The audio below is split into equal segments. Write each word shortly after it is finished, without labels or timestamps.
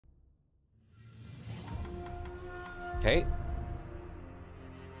Okay.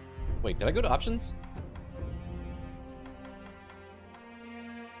 Wait, did I go to options?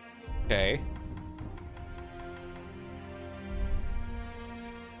 Okay.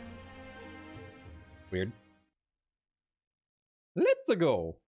 Weird. Let's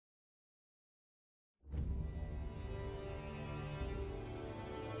go.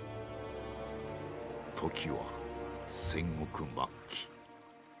 時は戦国末期。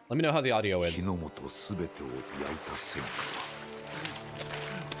 Let me know how the audio 日 is. の本すべてを焼いた戦火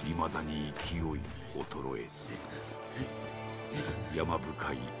は未だに勢い衰えず、山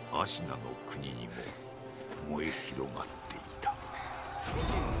深いアシナの国にも燃え広がっていた。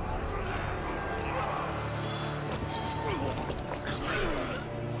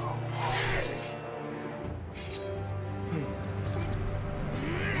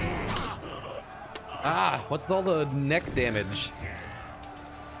 Ah, what's with all the neck damage?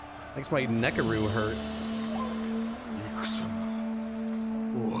 Makes my neckaroo hurt. 戦が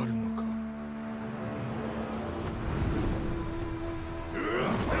終わるのか。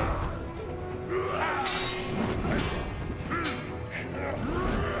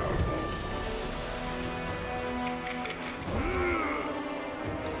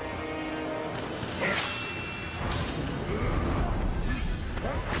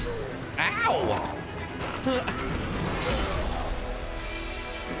 Ow!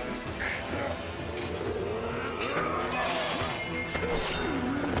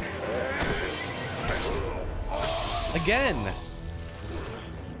 Again!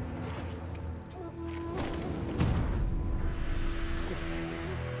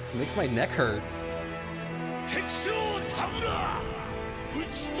 Makes my neck hurt. 敵将田村討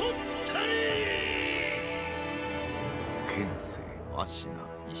ち取ったり。 剣聖アシナ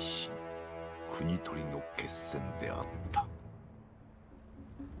一心、国取りの決戦であった。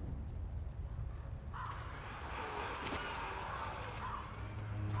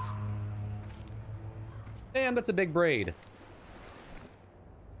 Damn, that's a big braid.「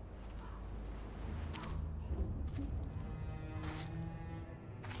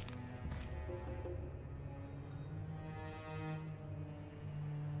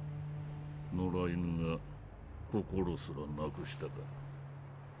野良犬が心すらなくしたか。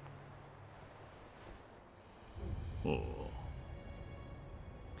ああ、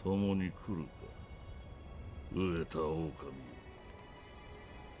共に来るか、飢えた狼。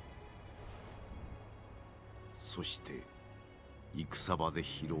 そして戦場で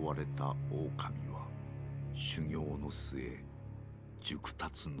拾われた狼は修行の末熟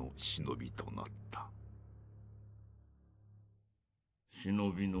達の忍びとなった。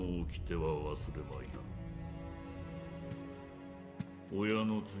 忍びの掟は忘れまいな。親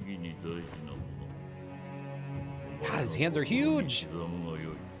の次に大事なもの。 God, his hands are huge! 刻むが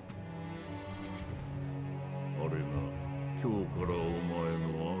よい。あれが今日からお前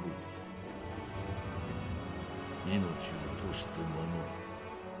のある。 命を賭して守る。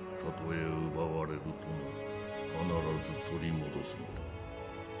たとえ奪われるとも必ず取り戻すのだ。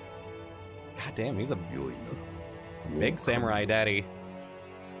 God damn, he's a 良いな。 big samurai daddy.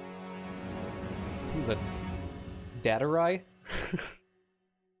 He's a dadarai?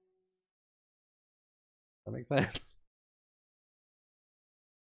 That makes sense.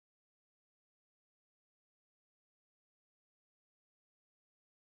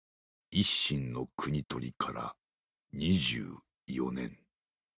 一心の国取りから24年。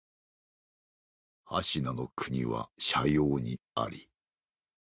アシナの国は斜陽にあり、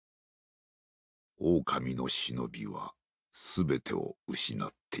狼の忍びはすべてを失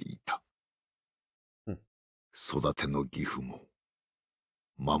っていた。育ての義父も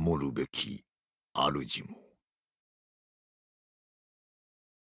守るべき主も。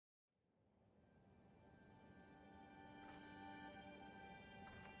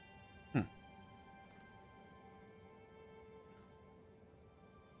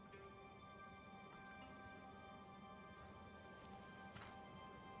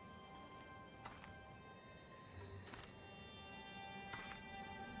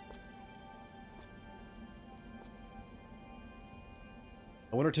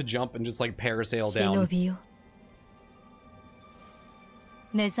 I want her to jump and just like parasail 忍 down. びよ、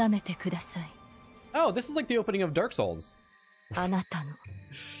目覚めてください。 Oh, this is like the opening of Dark Souls. あなたの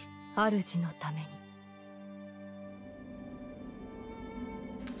主のために。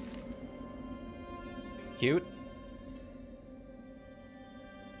 Cute.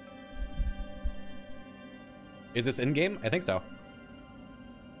 Is this in game? I think so.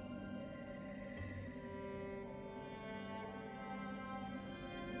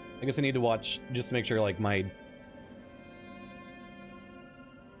 I guess I need to watch just to make sure like my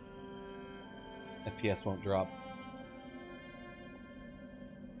FPS won't drop.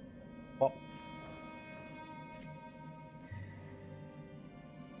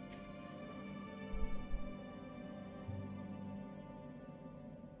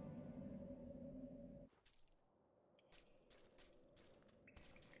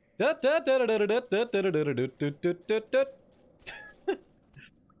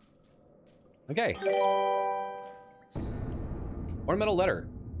 Okay. Ornamental letter.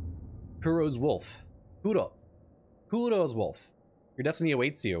 Kuro's wolf. Kuro's wolf. Your destiny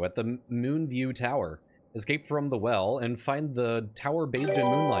awaits you at the Moonview Tower. Escape from the well and find the tower bathed in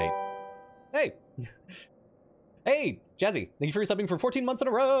moonlight. Hey! Hey, Jazzy. Thank you for subbing for 14 months in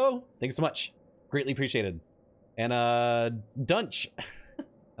a row. Thanks so much. Greatly appreciated. And, Dunch.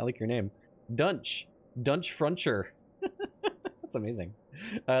 I like your name. Dunch Fruncher. That's amazing.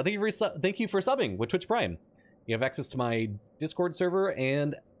 Thank you for subbing with Twitch Prime. You have access to my Discord server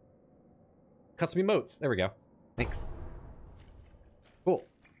and custom emotes. There we go. Thanks. Cool.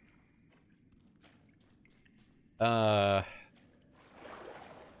 Ooh. I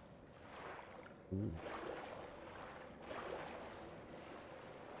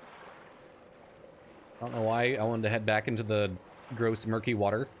don't know why I wanted to head back into the gross, murky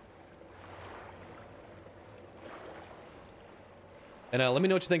water. And let me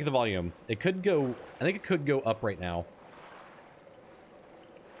know what you think of the volume. It could go... I think it could go up right now.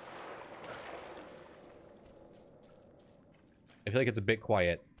 I feel like it's a bit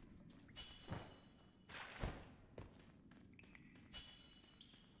quiet.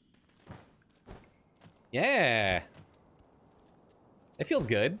 Yeah! It feels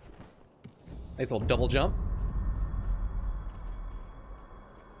good. Nice little double jump.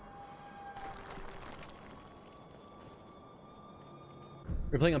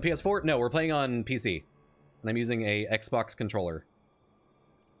 We're playing on PS4? No, we're playing on PC. And I'm using a Xbox controller.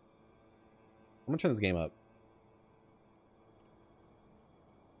 I'm gonna turn this game up.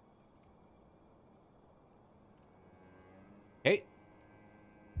 Okay.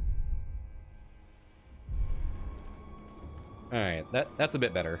 Alright, that's a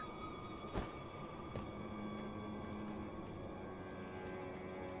bit better.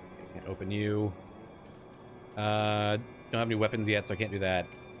 Can't open you. Don't have any weapons yet, so I can't do that.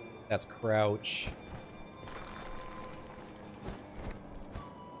 That's crouch.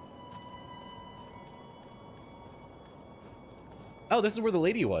 Oh, this is where the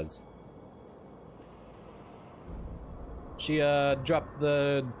lady was. She dropped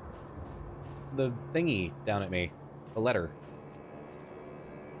the thingy down at me. The letter.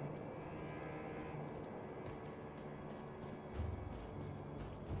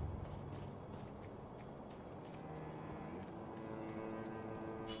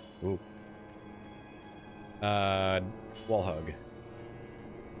 Ooh. Wall hug.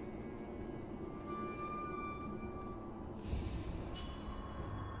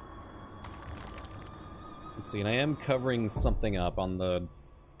 Let's see, and I am covering something up on the...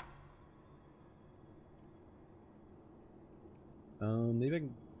 maybe I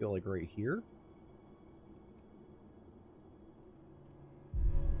can go like right here?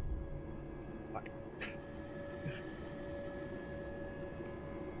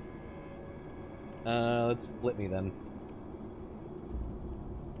 Let's split me then.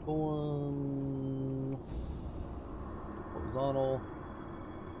 Horizontal.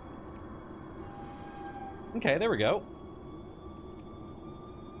 Okay, there we go.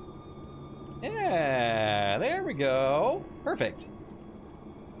 Yeah, there we go. Perfect.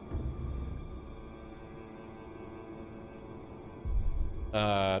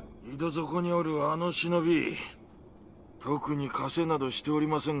井戸底におるあの忍び、特に稼などしており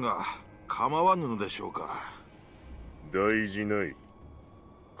ませんが、構わぬのでしょうか。大事ない。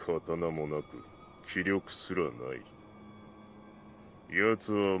刀もなく気力すらない。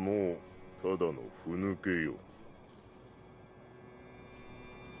奴はもうただのふぬけよ。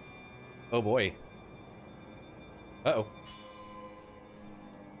Oh boy. Uh-oh.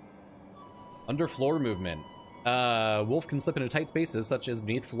 Underfloor movement. Wolf can slip into tight spaces, such as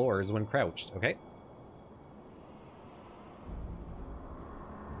beneath floors when crouched. Okay.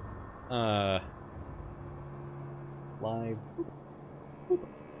 Live.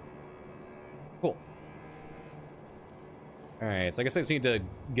 Cool. Alright, so I guess I just need to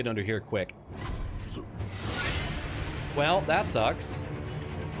get under here quick. Well, that sucks.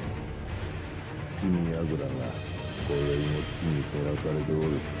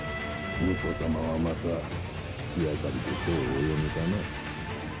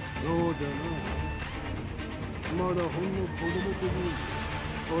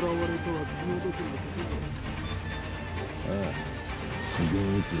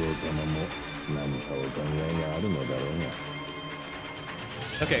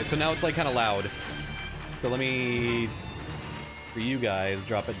 Okay, so now it's like kind of loud. So let me, for you guys,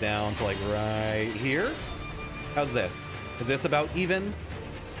 drop it down to like right here. How's this? Is this about even?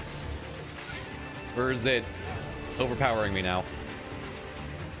 Or is it overpowering me now?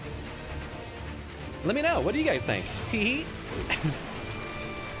 Let me know. What do you guys think? Tee.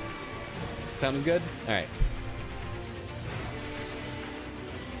 Sounds good? Alright.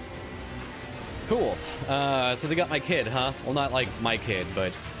 Cool. So they got my kid, huh? Well, not like my kid,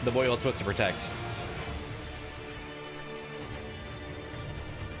 but the boy I was supposed to protect.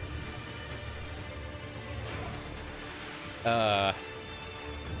 Oh,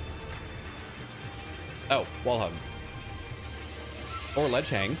 wall hug. Or ledge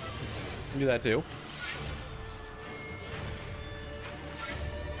hang. Do that too.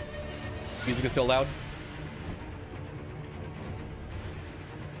 Music is still loud.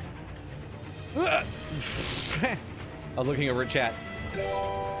 I was looking over at chat.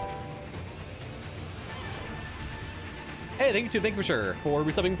 Hey, thank you to Vanquisher for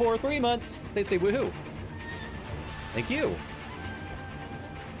resubbing for 3 months. They say woohoo. Thank you.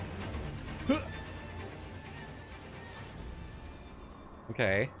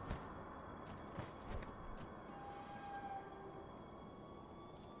 Okay.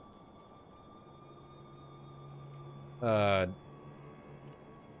 Can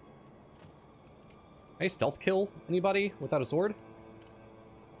I stealth kill anybody without a sword?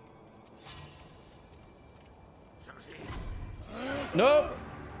 No.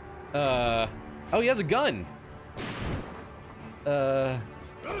 Oh, he has a gun.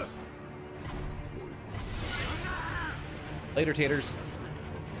 Later, taters.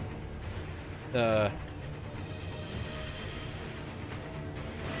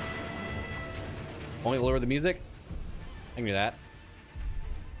 Only lower the music. I can do that.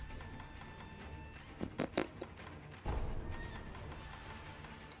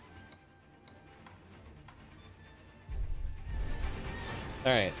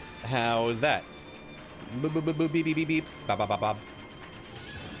 All right, how is that? Boop boop boop boop beep beep beep beep. Bob bob bob bob.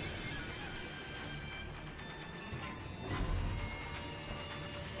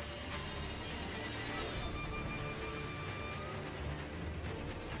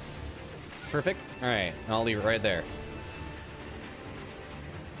 Perfect. All right, I'll leave it right there.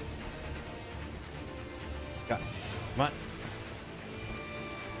 Got it. Come on.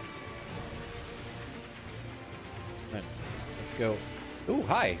 All right, let's go. Ooh,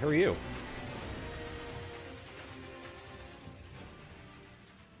 hi. How are you?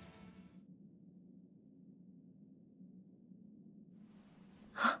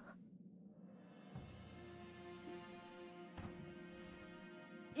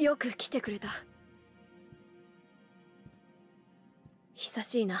よく来てくれた。久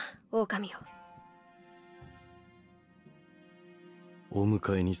しいな、狼よ。お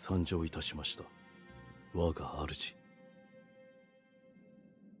迎えに参上いたしました。我が主。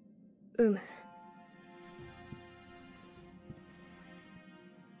む。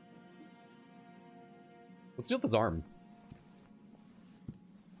Let's deal with his arm.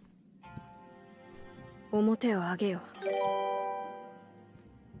 表を上げよ。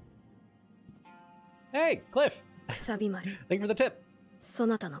Hey, Cliff. くさび丸。Thank you for the tip. そ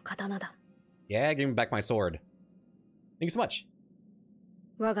なたの刀だ。Yeah, give me back my sword. Thank you so much.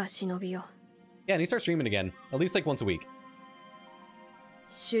 我が忍びよ。Yeah, and he starts streaming again, at least like once a week.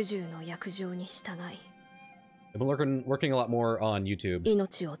 主従の約定に従い。I've been working a lot more on YouTube.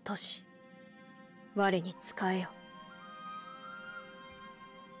 命を賭し、我に仕えよ。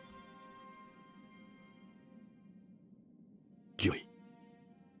御意。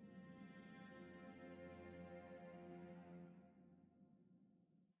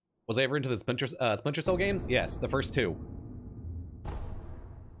Was I ever into the Splinter Cell games? Yes, the first 2.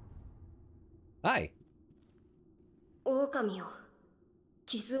 Hi. 狼よ。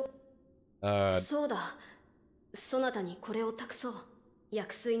傷を。そうだ。そなたにこれを託そう。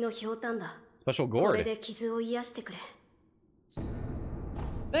薬水のひょうたんだ。Special これ gourd. で傷を癒してくれ。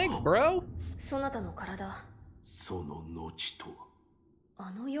Thanks, bro. そなたの体。その後とは。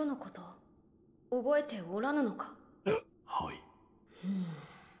あの世のこと、覚えておらぬのか。はい。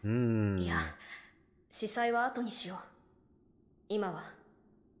いや、司祭は後にしよう。今は、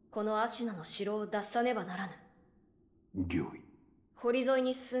このアシナの城を脱さねばならぬ。御意。堀沿い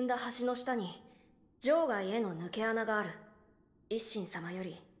に進んだ橋の下に、場外への抜け穴がある。一心様よ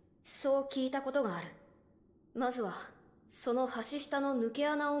り、そう聞いたことがある。まずは、その橋下の抜け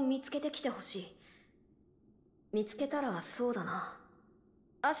穴を見つけてきてほしい。見つけたらそうだな。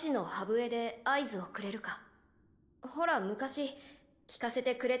足の歯笛で合図をくれるか。ほら、昔、聞かせ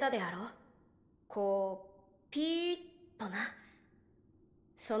てくれたであろう。こう、ピーッとな。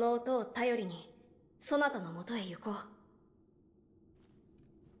その音を頼りに、そなたのもとへ行こう。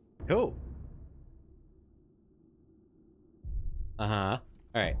Cool. Uh-huh.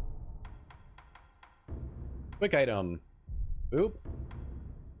 Alright. Quick item. Boop.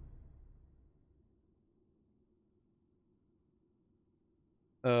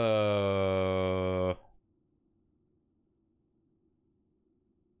 Uh...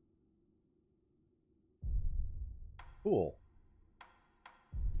 Cool.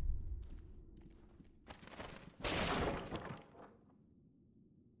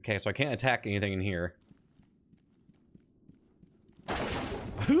 Okay, so I can't attack anything in here.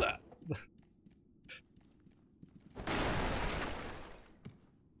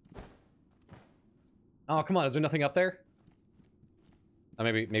 Oh, come on, is there nothing up there? Oh,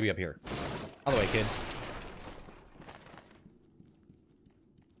 maybe up here. Out of the way, kid.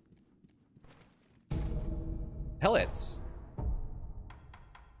 Pellets.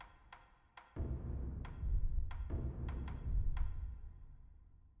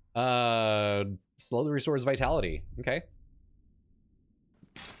 Slowly restores vitality. Okay.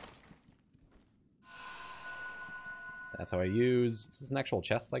 That's how I use... Is this an actual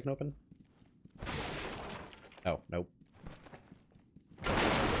chest I can open? Oh, nope.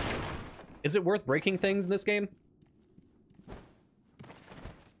 Is it worth breaking things in this game?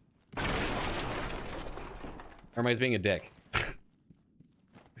 Or am I just being a dick?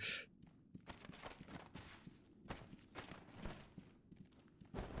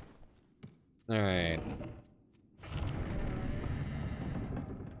 Alright.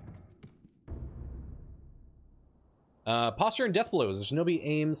 Posture and death blows. The shinobi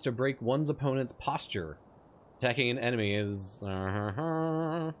aims to break one's opponent's posture. Attacking an enemy is...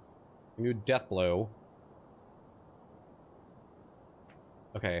 New death blow.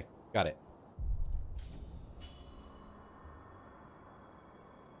 Okay, got it.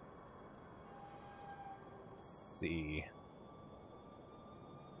 Let's see.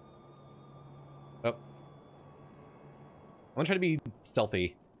 Oh. I want to try to be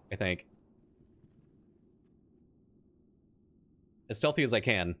stealthy, I think. As stealthy as I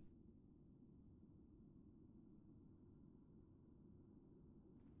can.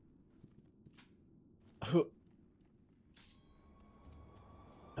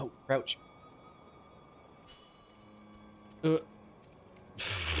 No, crouch.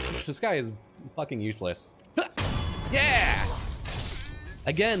 This guy is fucking useless. Yeah!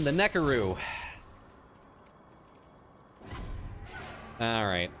 Again, the Nekaroo.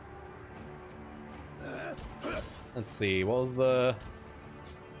 Alright. Let's see, what was the...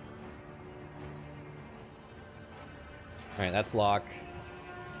 Alright, that's block.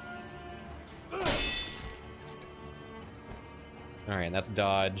 Alright, that's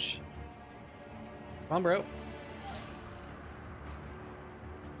dodge. Come on, bro.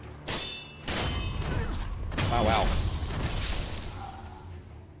 Wow, wow.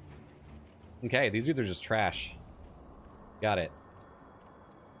 Okay, these dudes are just trash. Got it.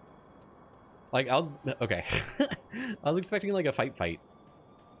 Like, I was... Okay. I was expecting, like, a fight.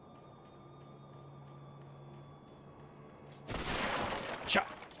 Cha!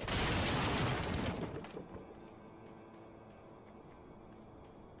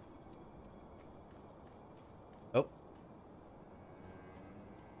 Oh.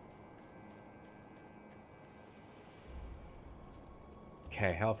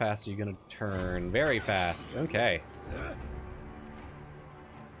 Okay, how fast are you gonna turn? Very fast. Okay.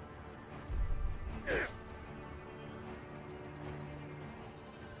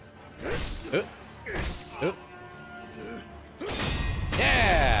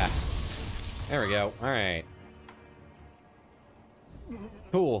 Yeah! There we go. Alright.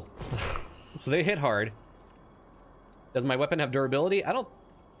 Cool. So they hit hard. Does my weapon have durability? I don't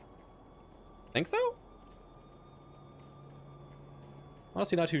think so?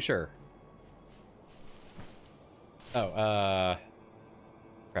 Honestly, not too sure. Oh,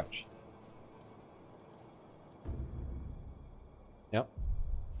 crouch. Yep.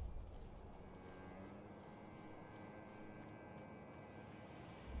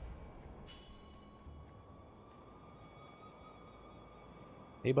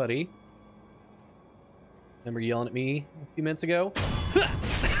 Hey, buddy. Remember yelling at me a few minutes ago?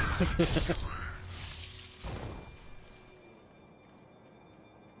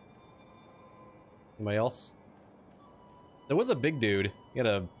 Anybody else? There was a big dude. He had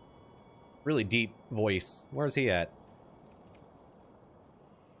a really deep voice. Where's he at?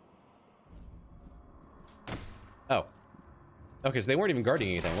 Oh. Okay, so they weren't even guarding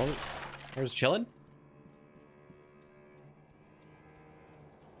anything. Well, they were just chilling?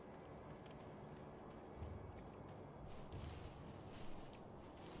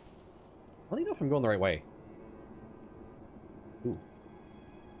 Let me know if I'm going the right way. Ooh.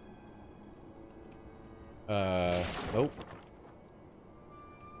 Nope.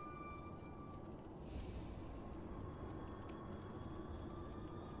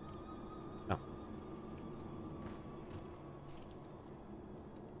 No.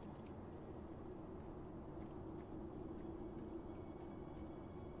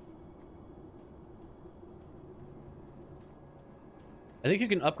 I think you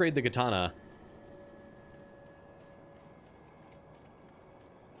can upgrade the katana.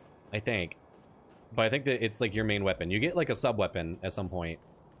 I think. But I think that it's like your main weapon. You get like a sub-weapon at some point.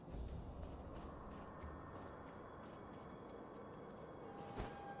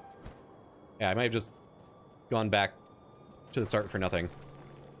 Yeah, I might have just gone back to the start for nothing.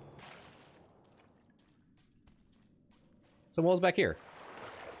 So what was back here?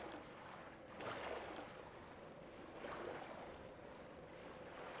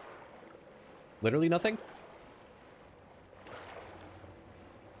 Literally nothing?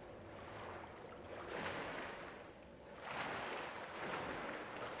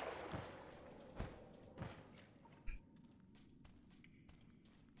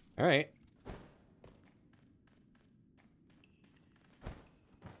 All right.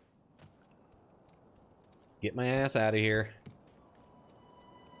 Get my ass out of here.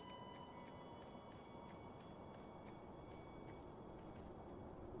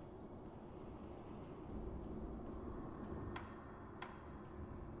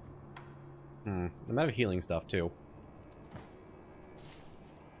 I'm out of healing stuff too.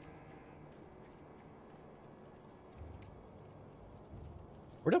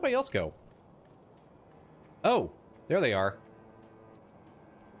 Where'd everybody else go? Oh, there they are.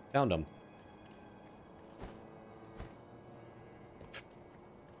 Found them.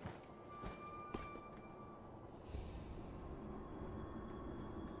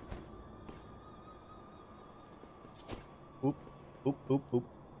 Oop, oop, oop, oop.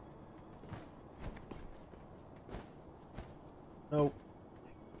 No.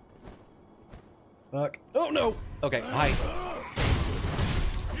 Fuck. Oh, no! Okay, hi.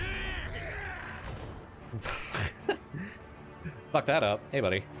 Fuck that up. Hey,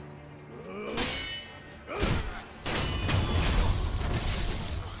 buddy.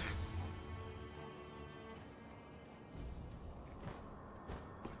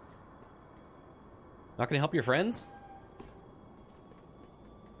 Not gonna help your friends?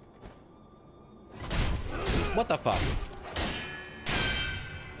 What the fuck?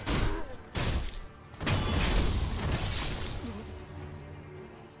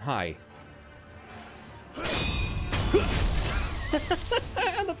 Hi.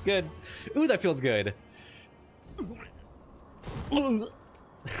 That's good. Ooh, that feels good.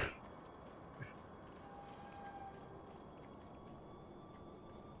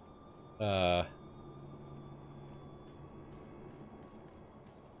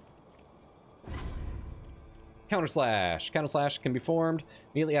 Counter slash. Counter slash can be formed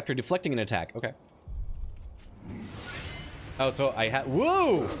immediately after deflecting an attack. Okay. Oh, so I had.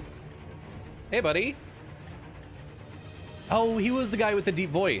 Whoa! Hey, buddy. Oh, he was the guy with the deep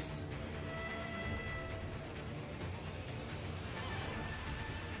voice.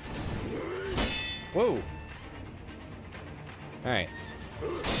 Whoa. All right.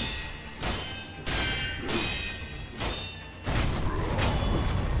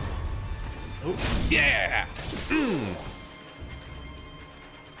 Oh, yeah!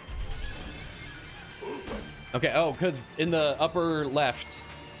 Okay, oh, because in the upper left,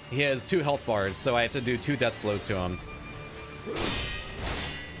 he has 2 health bars, so I have to do 2 death blows to him.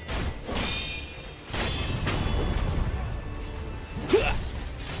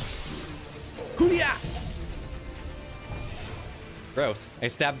 Gross. I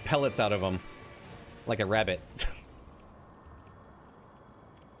stabbed pellets out of him. Like a rabbit.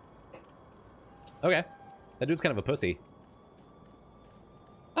 Okay. That dude's kind of a pussy.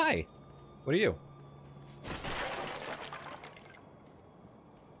 Hi. What are you?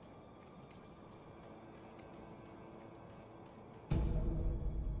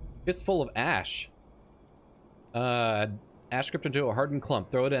 Fistful of ash. Ash script into a hardened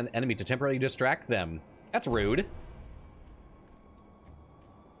clump. Throw it at an enemy to temporarily distract them. That's rude.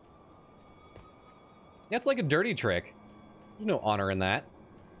 That's like a dirty trick. There's no honor in that.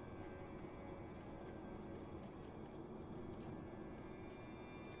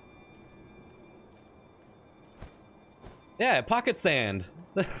 Yeah, pocket sand.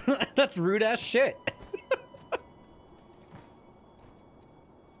 That's rude ass shit.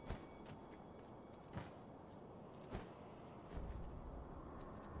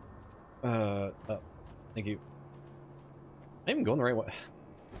 Thank you. I'm even going the right way.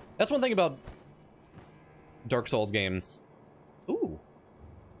 That's one thing about Dark Souls games. Ooh.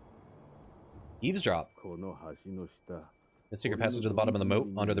 Eavesdrop. The secret passage at the bottom of the moat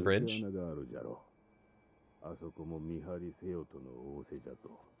under the bridge.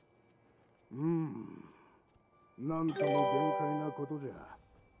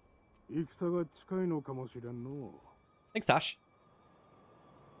 Thanks, Tosh.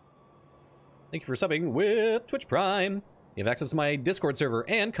 Thank you for subbing with Twitch Prime. You have access to my Discord server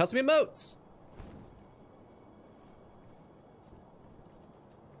and custom emotes.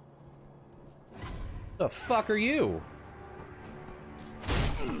 The fuck are you?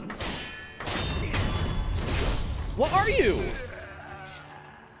 What are you?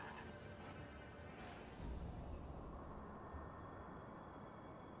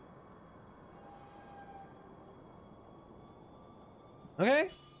 Okay.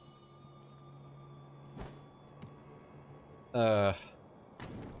 I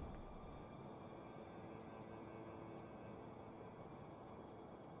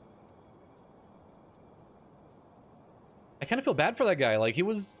kind of feel bad for that guy. Like, he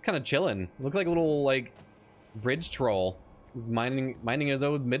was just kind of chilling. Looked like a little, like, bridge troll. He was minding his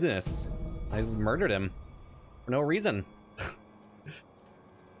own business. I just murdered him for no reason.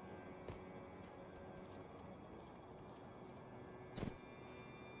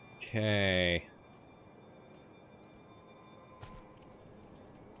 Okay.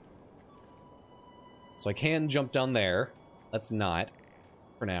 So I can jump down there. Let's not,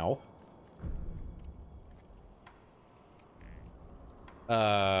 for now.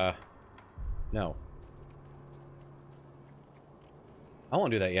 No. I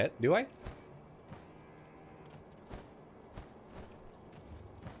won't do that yet, do I?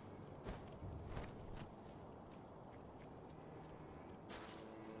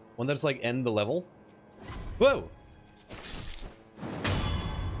 One that's like end the level? Whoa!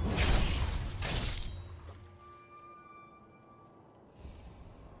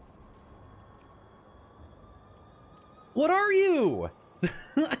 What are you?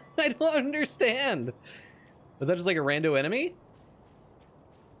 I don't understand. Is that just like a rando enemy?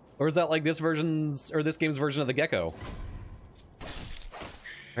 Or is that like this version's, or this game's version of the gecko?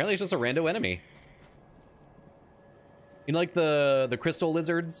 Apparently it's just a rando enemy. You know, like the crystal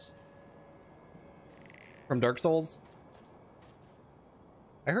lizards from Dark Souls?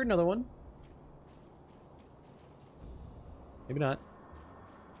 I heard another one. Maybe not.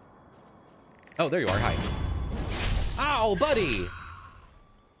 Oh, there you are. Hi. Ow, buddy!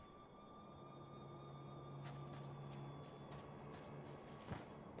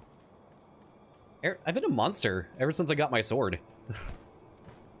 I've been a monster ever since I got my sword.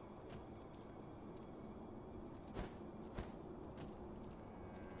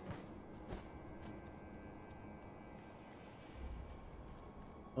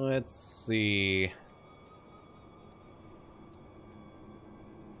 Let's see.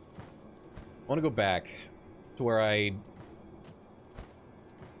 I want to go back to where I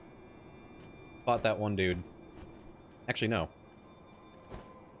fought that one dude. Actually, no.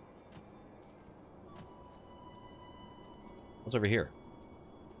 What's over here?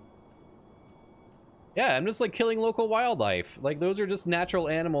 Yeah, I'm just like killing local wildlife. Like, those are just natural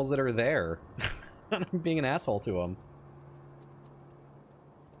animals that are there. I'm being an asshole to them.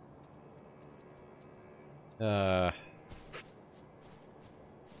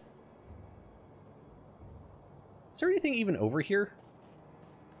 Is there anything even over here?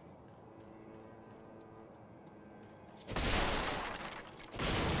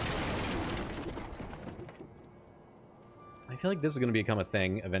 I feel like this is going to become a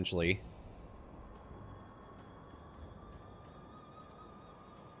thing eventually.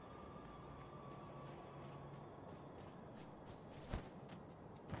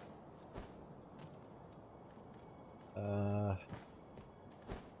 Ah,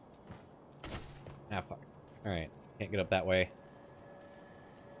 fuck. Alright. Can't get up that way.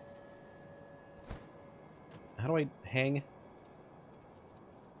 How do I hang?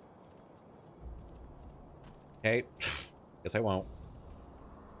 Okay. Guess I won't.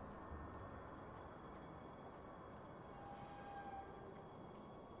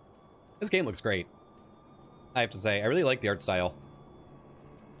 This game looks great. I have to say, I really like the art style.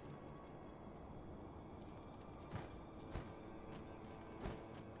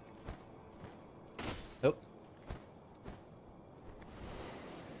 Oh.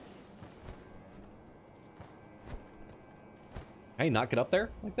 Can I not get up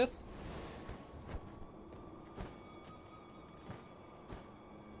there like this?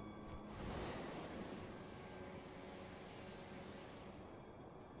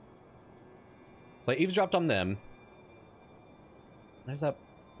 So I eavesdropped on them. There's that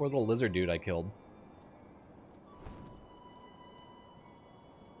poor little lizard dude I killed.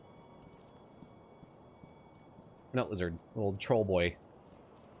 Not lizard, little troll boy.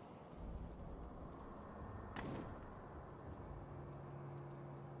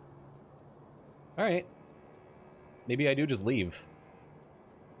 Alright. Maybe I do just leave.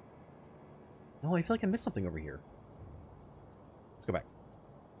 No, I feel like I missed something over here. Let's go back.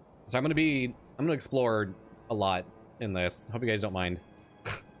 So I'm gonna explore a lot in this. Hope you guys don't mind.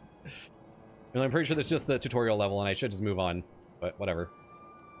 And I'm pretty sure that's just the tutorial level and I should just move on, but whatever.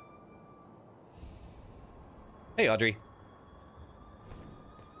 Hey, Audrey.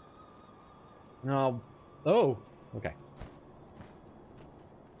 No. Oh, okay.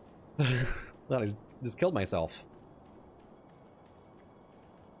 Thought I just killed myself.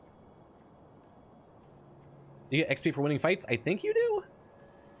 You get XP for winning fights? I think you do?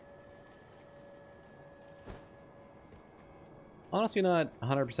 Honestly, not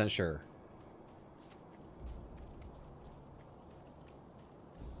 100% sure.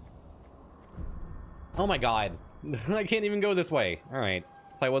 Oh my god. I can't even go this way. Alright.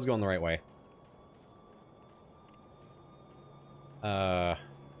 So I was going the right way.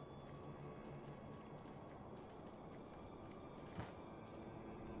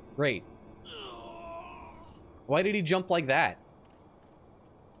 Great. Why did he jump like that?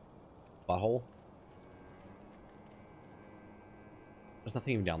 Butthole. There's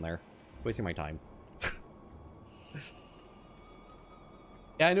nothing even down there. It's wasting my time.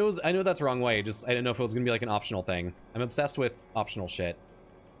 Yeah, I know that's the wrong way. Just I didn't know if it was gonna be like an optional thing. I'm obsessed with optional shit.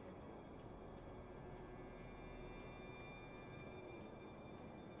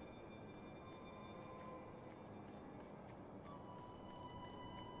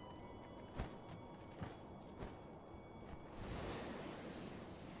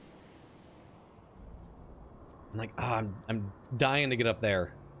 I'm like, I'm dying to get up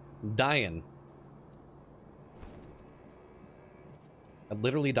there. I'm dying. I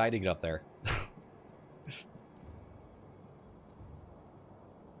literally died to get up there.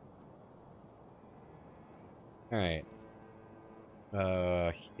 Alright.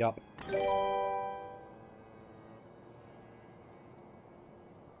 Yup.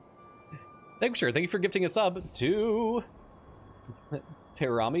 Thank you for gifting a sub to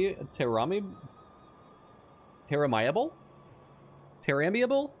Teramiable?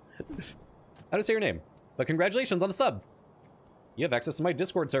 Teramiable? How to say your name? But congratulations on the sub. You have access to my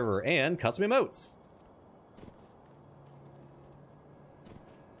Discord server and custom emotes.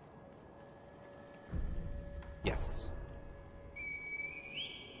 Yes.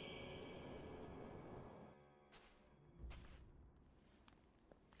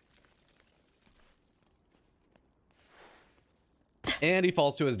 And he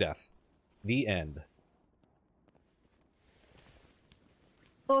falls to his death. The end.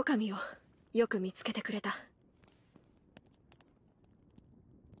 狼をよく見つけてくれた。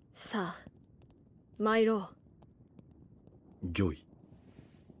さあ、参ろう。御意。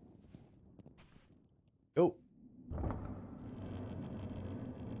Go.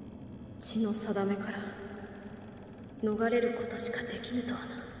 血の定めから逃れることしかできぬとは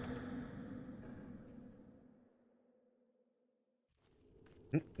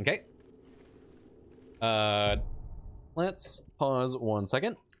な。Okay. Let's pause 1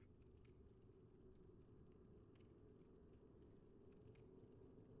 second.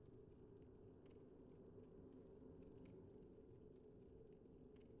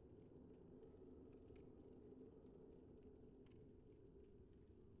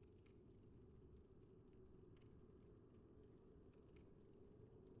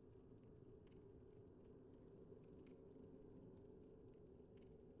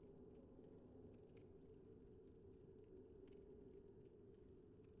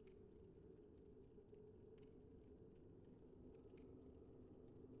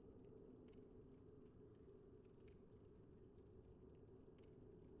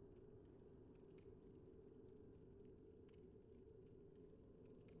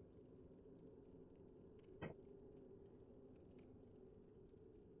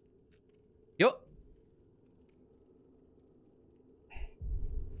 Yo.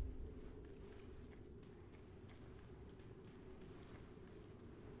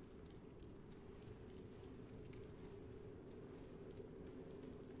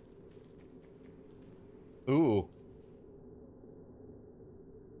 Ooh.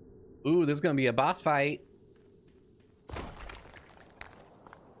 Ooh, there's gonna be a boss fight.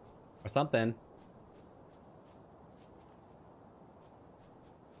 Or something.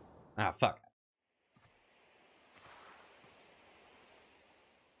 Ah, fuck.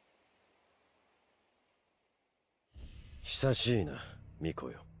久しいな、ミコ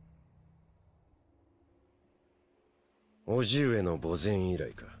よ。叔父上の墓前以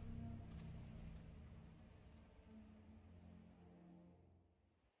来か。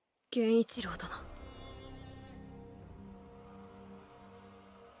源一郎殿。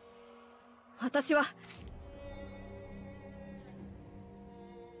私は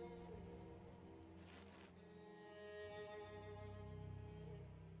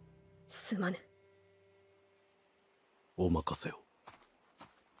すまぬ。お任せを。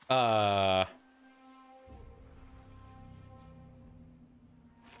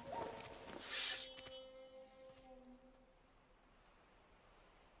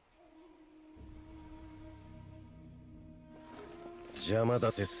邪魔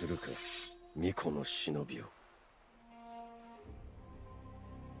立てするか、巫女の忍びを。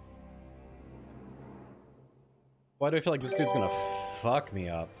Why do I feel like this dude's gonna fuck me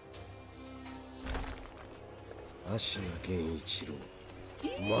up? 芦名源一郎、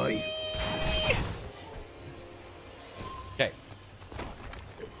参る。Okay.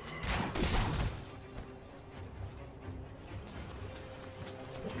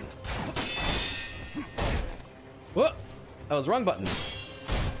 Whoa! That was the wrong button.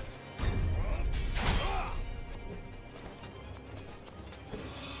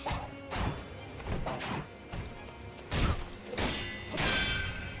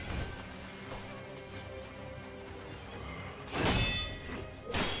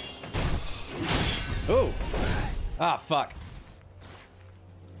 Oh! Ah, fuck.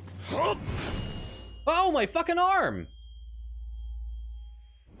 Oh, my fucking arm!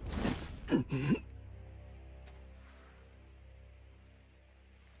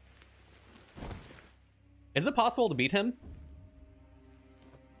 Is it possible to beat him?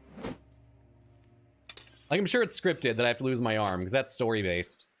 Like, I'm sure it's scripted that I have to lose my arm, because that's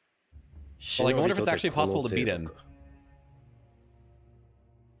story-based. But, like, I wonder if it's actually possible to beat him.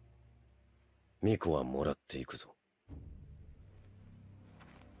 巫女はもらっていくぞ。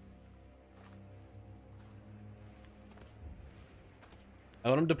I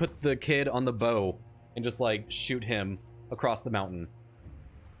want him to put the kid on the bow and just, like, shoot him across the mountain.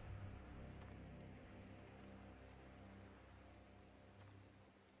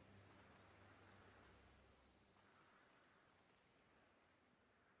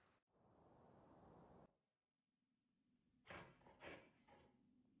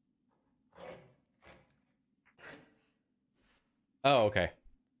 Oh, okay.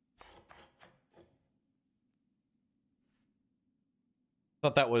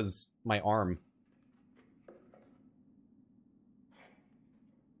 Thought that was my arm.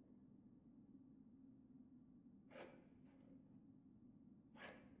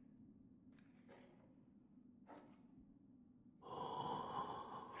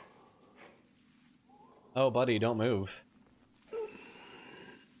 Oh, buddy, don't move.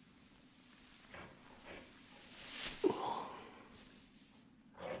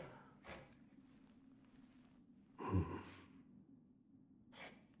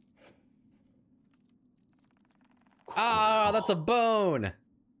 Ah, that's a bone!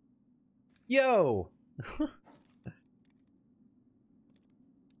 Yo!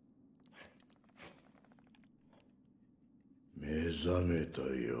 目覚めた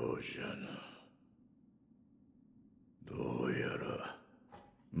ようじゃな。どうやら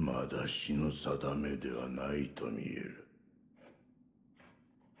まだ日の定めではないと見える。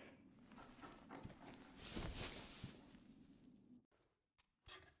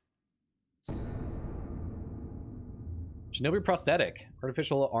Shinobi prosthetic.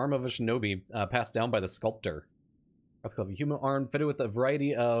 Artificial arm of a shinobi passed down by the sculptor. Replica of a human arm fitted with a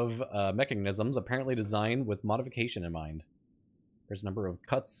variety of mechanisms, apparently designed with modification in mind. There's a number of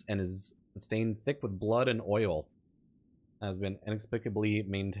cuts and is stained thick with blood and oil. Has been impeccably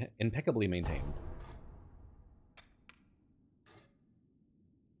maintained.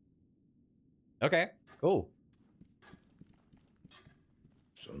 Okay, cool.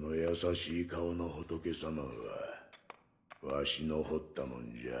 その優しい顔の仏様はわしの彫ったも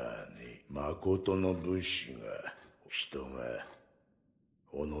んじゃねえ。誠の武士が人が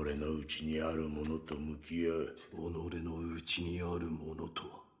己の内にあるものと向き合う。己の内にあるものと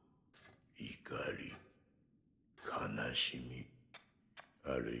は怒り、悲しみ、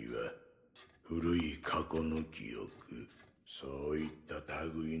あるいは古い過去の記憶、そういった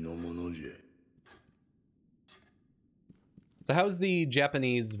類のものじゃ。So how's the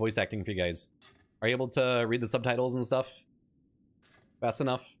Japanese voice acting for you guys? Are you able to read the subtitles and stuff fast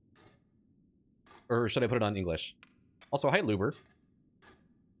enough? Or should I put it on English? Also, hi, Luber.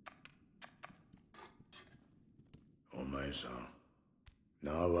 お前さん、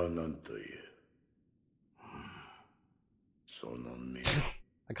名は何という？その目。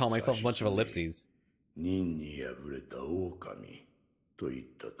I call myself a bunch of ellipses. 任に敗れた狼といっ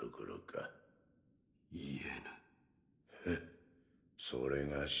たところか。言えぬ。それ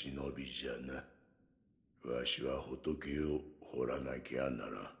が忍びじゃな。わしは仏を掘らなきゃな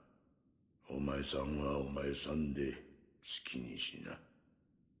らん。お前さんはお前さんで好きにしな。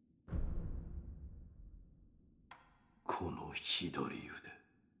この左腕、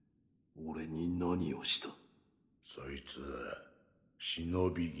俺に何をした？そいつは忍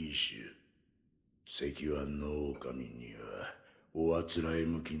び義手。石腕の狼にはおあつらえ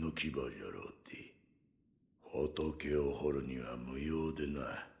向きの牙じゃろうて。仏を掘るには無用で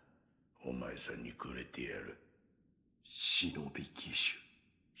な。お前さんにくれてやる。忍び義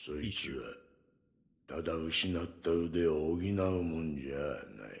そいつはただ失った腕を補うもんじゃな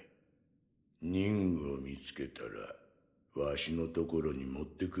い。任務を見つけたらわしのところに持っ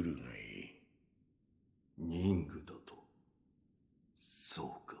てくるがいい。任具だと。そう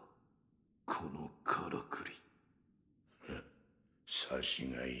か。このからくり。察し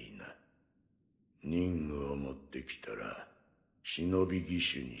がいいな。任務を持ってきたら忍び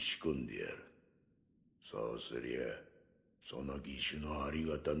義手に仕込んでやる。そうすりゃその義手のあり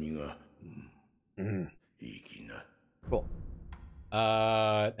がたみがいいきな。Cool.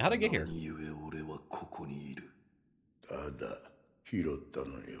 How'd I get here? 何故俺はここにいる。ただ拾った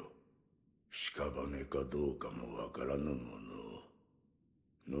のよ。屍かどうかもわからぬも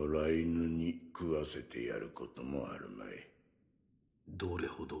のを野良犬に食わせてやることもあるまい。どれ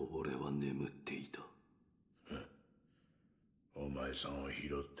ほど俺は眠っていた。お前さんを拾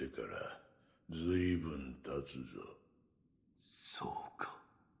ってからずいぶん経つぞ。そうか。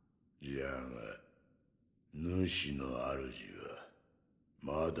じゃが主の主は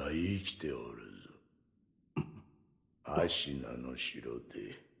まだ生きておるぞ。アシナの城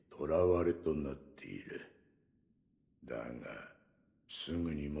で囚われとなっている。だがす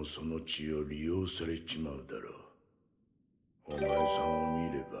ぐにもその血を利用されちまうだろう。お前さんを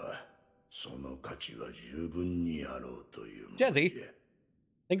見ればその価値は十分にあろうというもんじゃ。 Jazzy,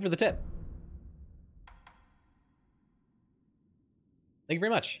 thank you for the tip. Thank you very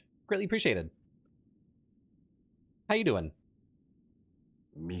much. Greatly appreciated. How you doing?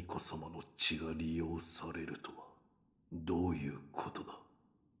 巫女様の血が利用されるとはどういうことだ。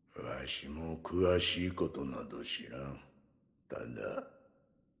わしも詳しいことなど知らん。ただ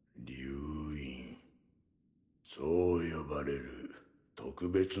流院、そう呼ばれる特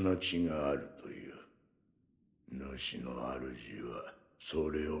別な血があるという。主の主はそ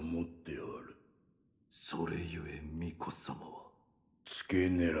れを持っておる。それゆえ巫女様は付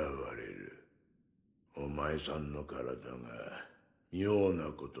け狙われる。お前さんの体が妙な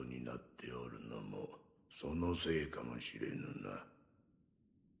ことになっておるのもそのせいかもしれぬな。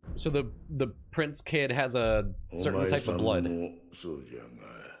So the prince kid has a お certain 前 type さ of ん blood. もそうじゃが、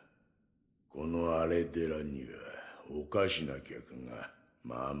この荒れ寺にはおかしな客が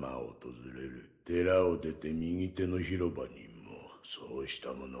まあまあ訪れる。寺を出て右手の広場にもそうし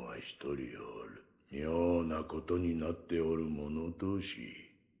た者が一人おる。妙なことになっておる者同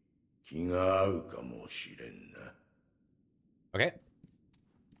士、気が合うかもしれんな。Okay.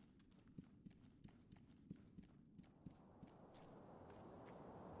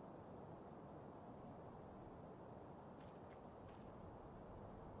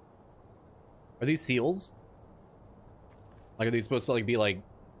 Are these seals? Like, are these supposed to like be like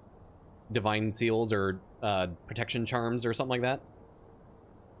divine seals or protection charms or something like that?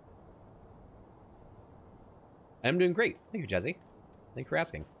 I'm doing great. Thank you, Jazzy. Thank you for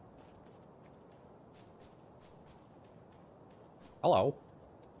asking. Hello.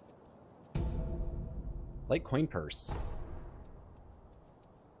 Light coin purse.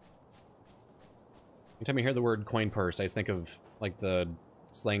 Anytime I hear the word coin purse, I just think of like the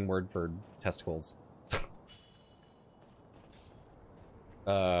slang word for testicles.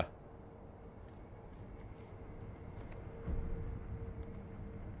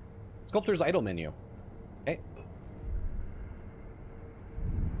 Sculptor's idle menu. Okay.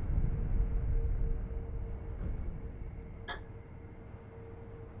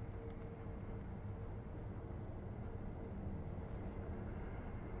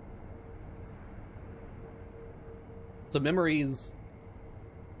 So memories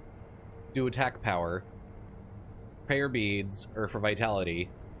do attack power. Prayer beads are for vitality.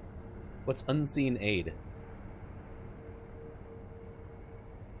 What's unseen aid?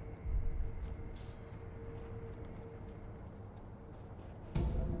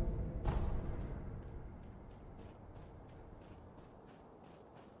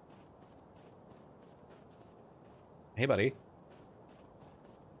 Hey, buddy.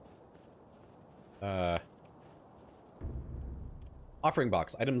 Offering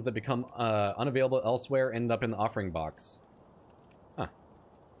box. Items that become unavailable elsewhere end up in the offering box. Huh.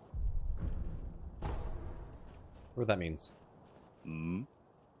 What that means.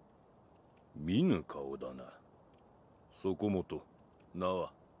 見ぬ顔だな。そこもと、名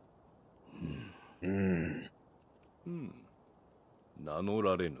は。名乗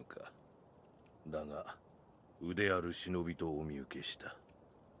られぬか。だが、腕ある忍びとお見受けした。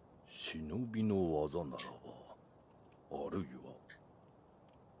忍びの技ならば。あるいは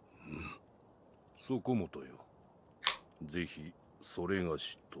そこもとよ。ぜひそれが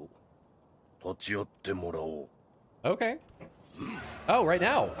しと立ち会ってもらおう。 Okay. Oh, right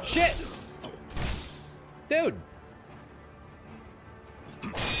now. Shit! Dude!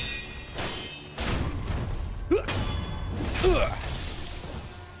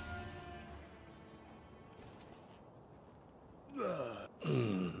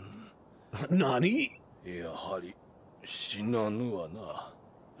 Nani? やはり死なぬわな。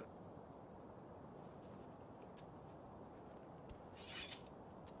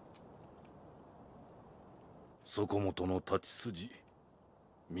そこもとの立ち筋、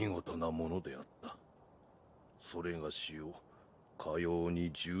見事なものであった。それがしをかよう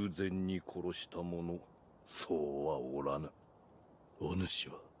に従前に殺した者、そうはおらぬ。お主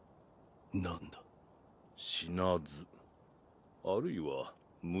は何だ。死なず、あるいは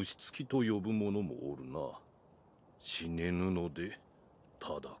虫つきと呼ぶ者もおるな。死ねぬので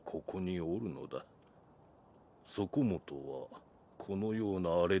ただここにおるのだ。そこもとはこのような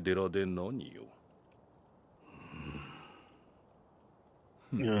荒れ寺で何よ。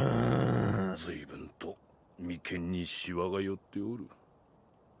随分と眉間にシワが寄っておる。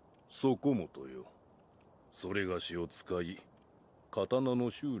そこもとよ、それがしを使い刀の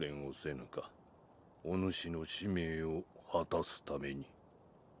修練をせぬか。お主の使命を果たすために。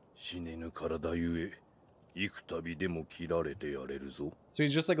死ねぬ体ゆえ幾度でも切られてやれるぞ。 So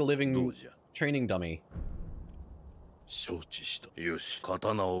he's just like a ど living うじゃ。 training dummy. 承知した。よし、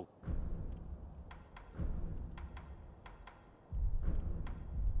刀を。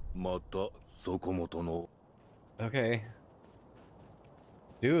またそこもとの。 Okay.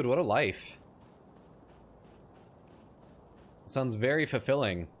 Dude, what a life. Sounds very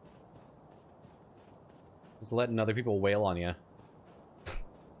fulfilling. Just letting other people wail on you.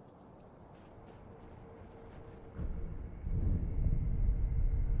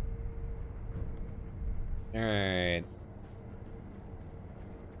 Alright.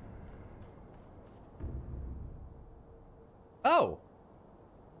 Oh!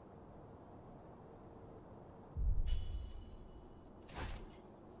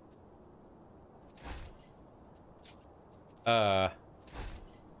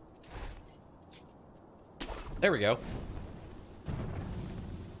 There we go.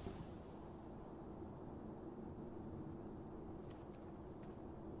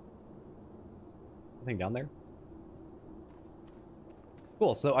 Anything down there?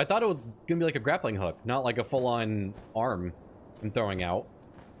 Cool, so I thought it was gonna be like a grappling hook, not like a full-on arm I'm throwing out.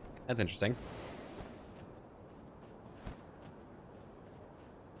 That's interesting.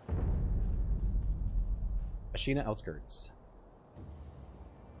 Ashina outskirts.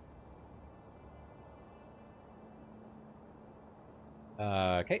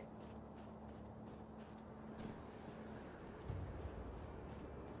 Okay.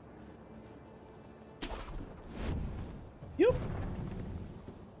 Yoop.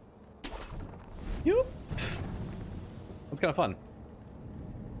 Yoop. That's kind of fun.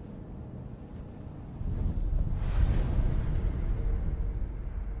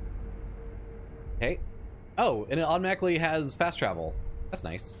 Okay. Oh, and it automatically has fast travel. That's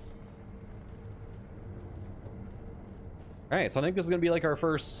nice. Alright, so I think this is gonna be like our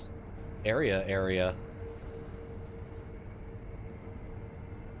first area.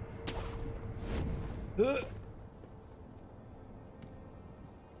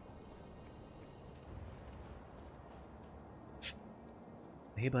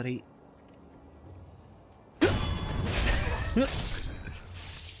 Hey, buddy.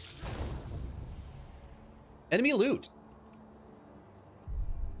 Enemy loot.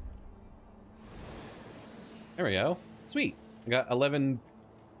 There we go. Sweet. I got 11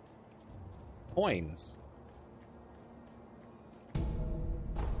 coins.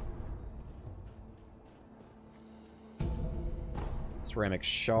 Ceramic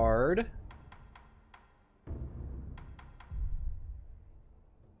shard.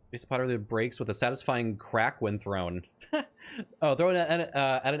 Piece of pottery that breaks with a satisfying crack when thrown. Oh, throw it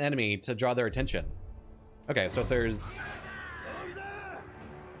at an enemy to draw their attention. Okay, so if there's...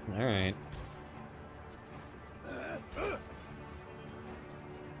 Alright.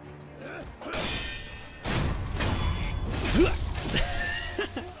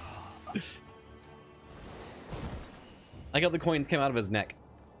 I got the coins came out of his neck.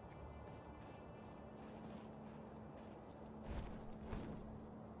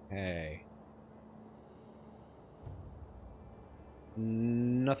 Okay.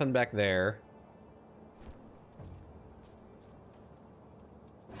 Nothing back there.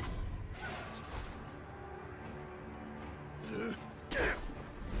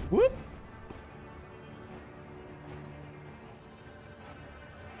 Whoop!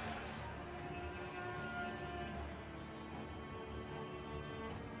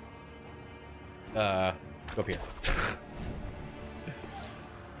 Go up here.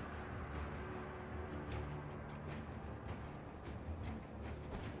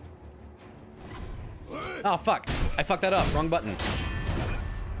 Oh, fuck. I fucked that up. Wrong button.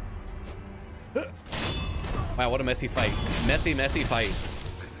 Wow, what a messy fight. Messy, messy fight.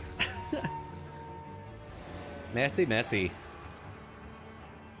 Messy, messy.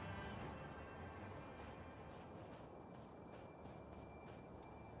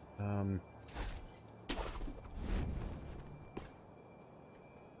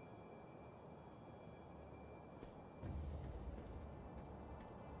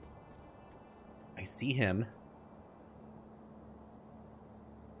 I see him.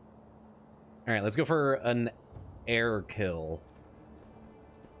 All right, let's go for an air kill.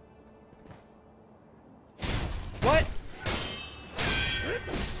 What?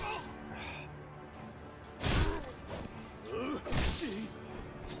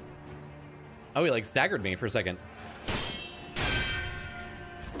 Oh, he like staggered me for a second.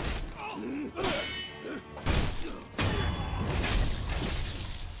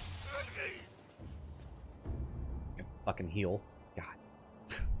 Fucking heal. God.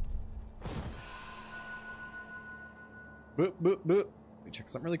 Boop, boop, boop. Let me check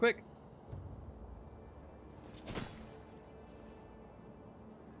something really quick.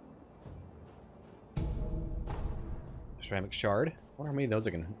 Ceramic shard. I wonder how many of those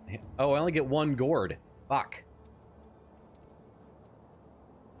are gonna hit. Oh, I only get one gourd. Fuck.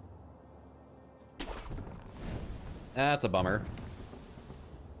 That's a bummer.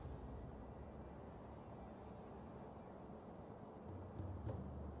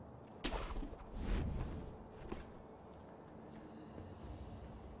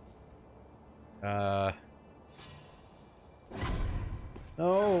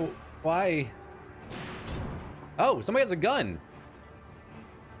 Oh, why? Oh, somebody has a gun.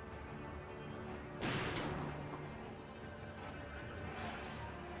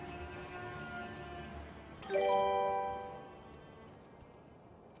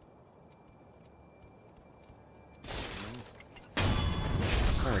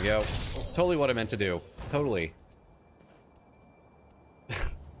 There we go. Totally what I meant to do. Totally.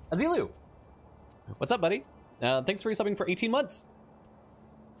 Azilu! What's up, buddy? Thanks for resubbing for 18 months.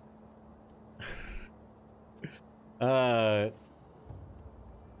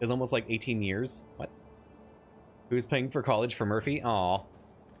 It's almost like 18 years. What? Who's paying for college for Murphy? Aw.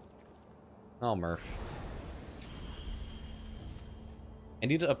 Oh, Murph. I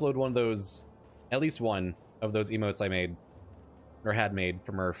need to upload one of those, at least one of those emotes I made, or had made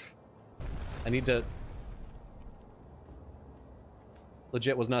for Murph. I need to...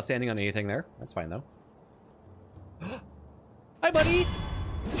 Legit was not standing on anything there. That's fine, though. Hi, buddy!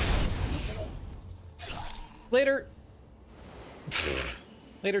 Later!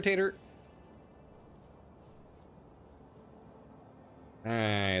 Later, Tater.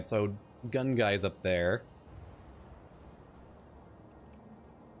 Alright, so gun guy's up there.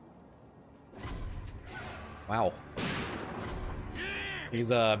 Wow. He's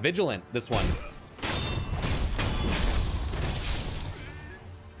vigilant, this one.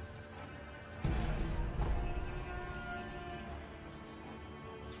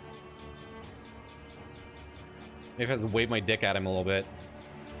 Maybe I have to wave my dick at him a little bit.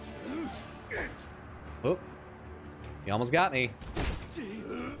 Oh. He almost got me.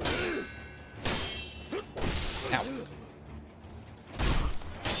 Ow.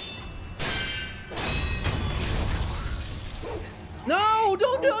 No!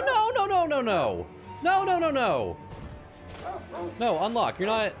 Don't do no, no, no, no, no. No, no, no, no. No, unlock. You're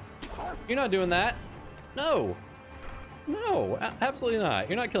not doing that. No. No, absolutely not.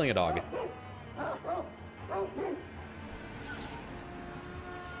 You're not killing a dog.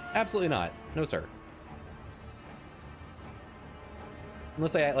 Absolutely not. No, sir.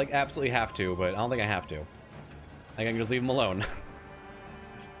 Unless I, like, absolutely have to, but I don't think I have to. I think I can just leave him alone.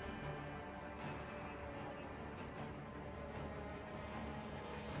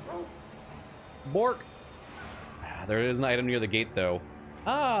 Bork! There is an item near the gate, though.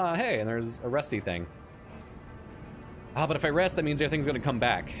 Ah, hey, and there's a resty thing. Ah, but if I rest, that means everything's gonna come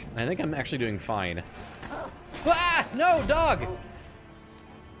back. I think I'm actually doing fine. Ah! No, dog!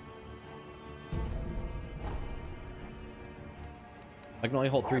 I can only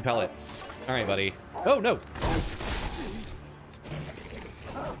hold 3 pellets. Alright, buddy. Oh, no!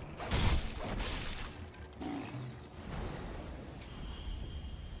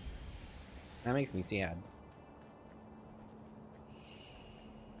 That makes me sad.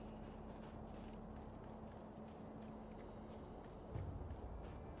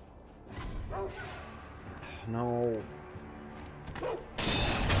 No.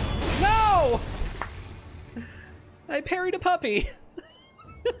 No! I parried a puppy!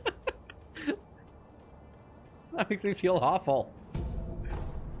 That makes me feel awful.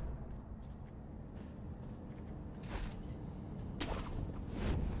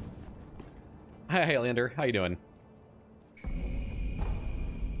 Hi, Highlander. How you doing?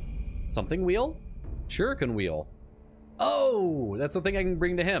 Something wheel? Shuriken wheel. Oh, that's the thing I can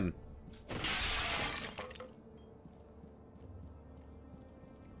bring to him.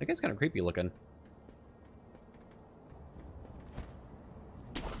 That guy's kind of creepy looking.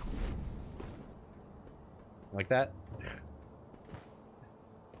 Like that?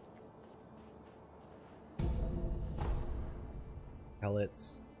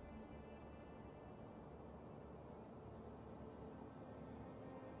 Pellets.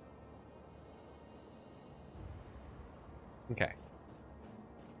 Okay.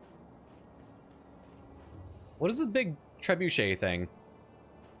 What is this big trebuchet thing?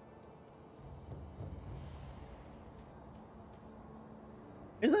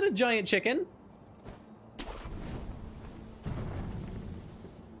 Is that a giant chicken?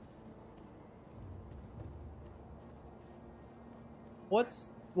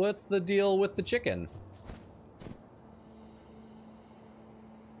 What's the deal with the chicken?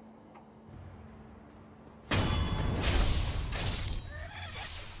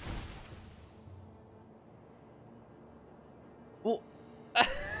 Well,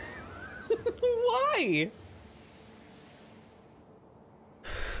 why?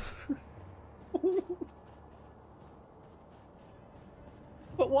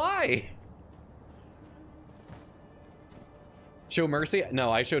 But why? Show mercy?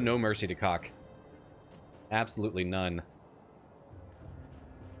 No, I show no mercy to Cock. Absolutely none.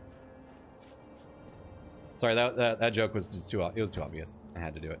 Sorry, that joke was just too obvious. I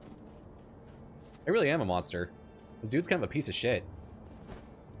had to do it. I really am a monster. The dude's kind of a piece of shit.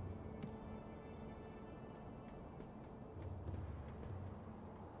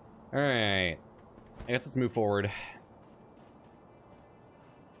 Alright. I guess let's move forward.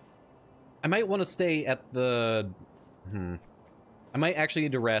 I might want to stay at the... I might actually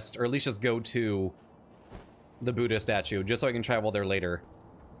need to rest, or at least just go to the Buddha statue, just so I can travel there later.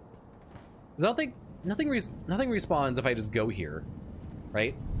 Because I don't think... Nothing respawns if I just go here.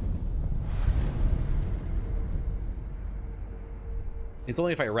 Right? It's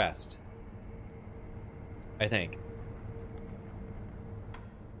only if I rest. I think.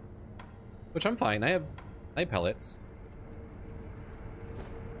 Which I'm fine. I have pellets.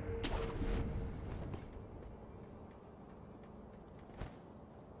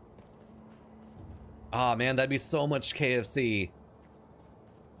 Ah, man, that'd be so much KFC.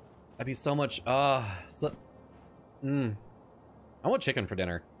 That'd be so much, I want chicken for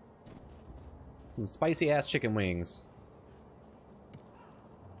dinner. Some spicy-ass chicken wings.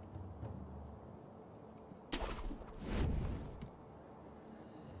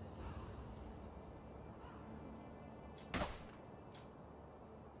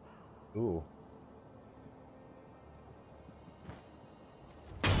 Ooh.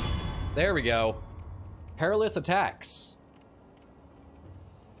 There we go. Perilous attacks.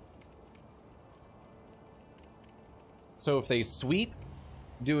 So if they sweep,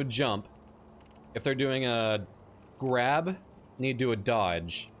 do a jump. If they're doing a grab, need to do a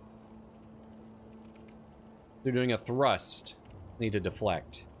dodge. If they're doing a thrust, need to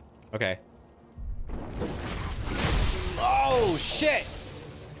deflect. Okay. Oh, shit!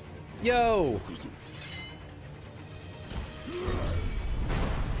 Yo!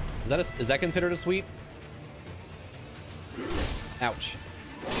 Is that considered a sweep? Ouch.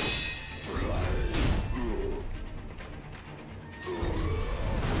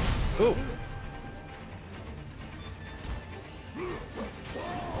 Ooh.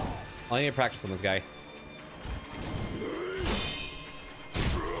 I need to practice on this guy.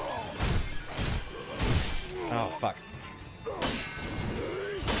 Oh, fuck.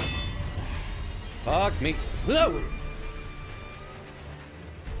 Fuck me. No!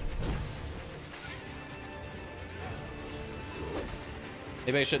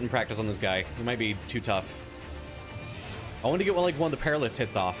 Maybe I shouldn't practice on this guy. He might be too tough. I want to get one of the perilous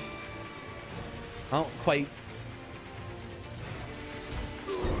hits off. I don't quite...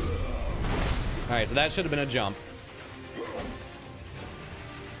 Alright, so that should have been a jump.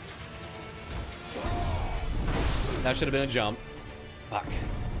 That should have been a jump. Fuck.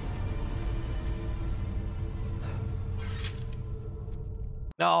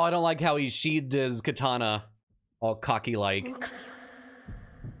 No, I don't like how he sheathed his katana. All cocky-like.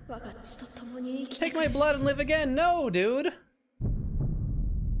 Take my blood and live again. No, dude. I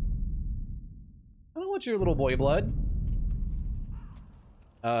don't want your little boy blood.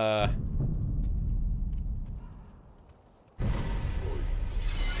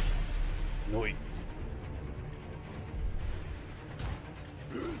 Oi.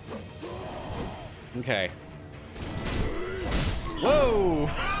 Okay. Whoa!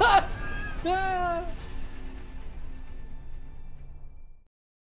 Ah!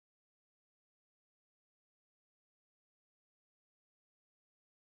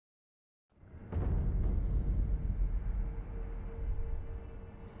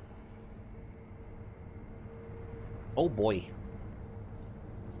 Oh boy.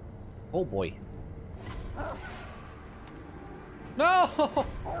 Oh boy. No!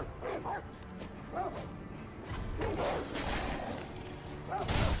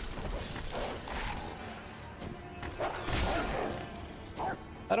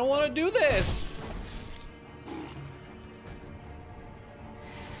 I don't want to do this!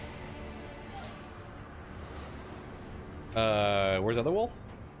 Where's the other wolf?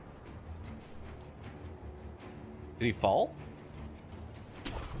 Did he fall?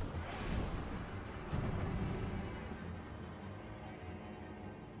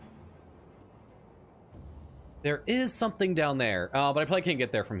 There is something down there. But I probably can't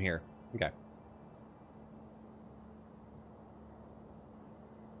get there from here. Okay.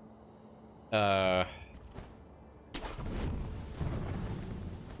 I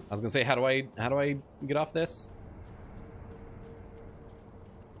was gonna say, how do I get off this?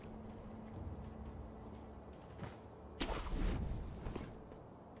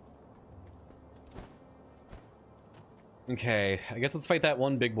 Okay, I guess let's fight that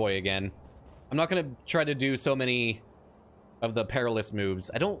one big boy again. I'm not gonna try to do so many of the perilous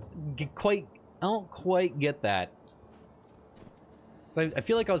moves. I don't quite get that. So I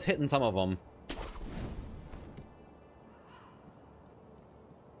feel like I was hitting some of them.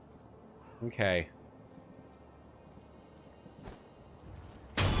 Okay.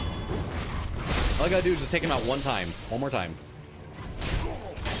 All I gotta do is just take him out one time. One more time.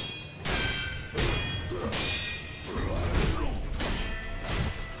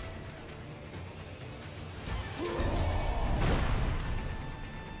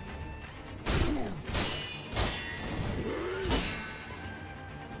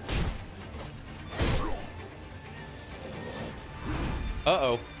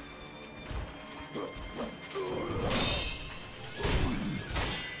 Uh-oh.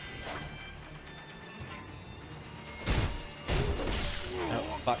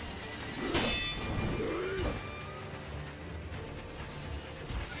 Oh, fuck.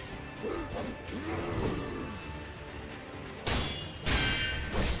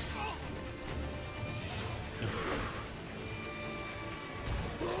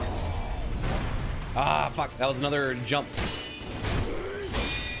 Ah, fuck. That was another jump.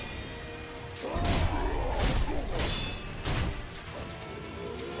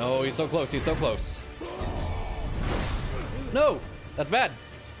 Oh, he's so close. He's so close. No! That's bad.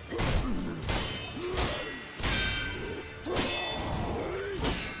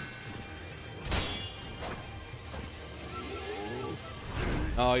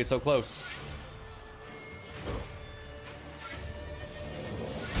 Oh, he's so close.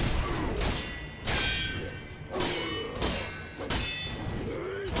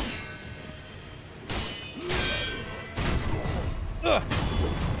 Ugh.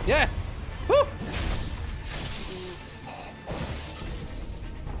 Yes! Woo!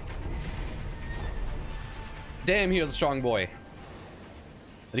 Damn, he was a strong boy.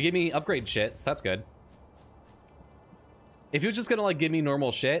 But he gave me upgrade shit, so that's good. If he was just gonna, like, give me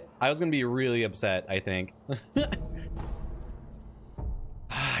normal shit, I was gonna be really upset, I think.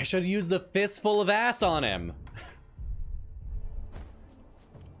 I should have used the fistful of ass on him.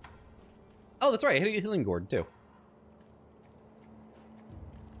 Oh, that's right, I hit a healing gourd, too.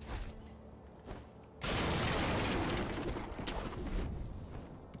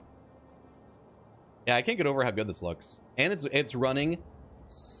 Yeah, I can't get over how good this looks. And it's running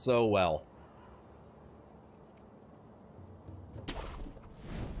so well.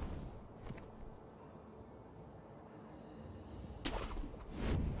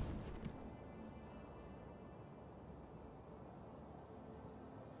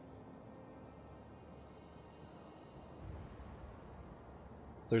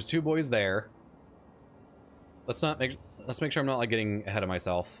 There's two boys there. Let's make sure I'm not like getting ahead of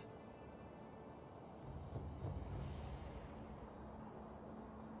myself.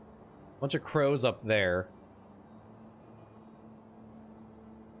 Bunch of crows up there.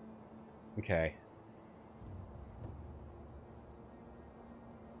 Okay.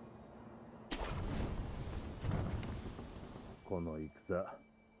 This戦、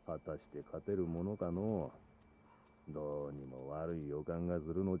果たして勝てるものかのう。どうにも悪い予感がす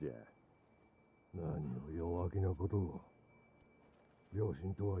るのじゃ。何を弱気なことを。両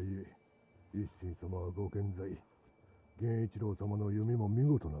親とはいえ、一心様はご健在。源一郎様の弓も見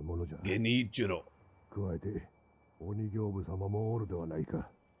事なものじゃ。源一郎。加えて、鬼行部様もおるではないか。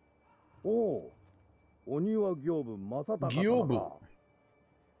おお、鬼は行部正隆様か。行部。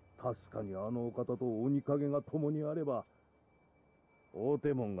確かにあのお方と鬼影が共にあれば、大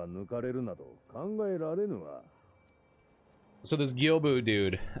手門が抜かれるなど考えられぬわ。So this Gyobu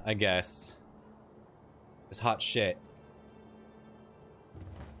dude, I guess, is hot shit.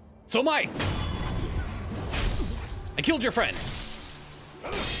 So am I! I killed your friend!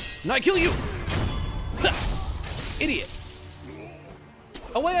 Now I kill you! Idiot!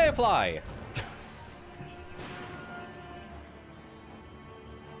 Away I fly!